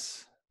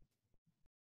bless.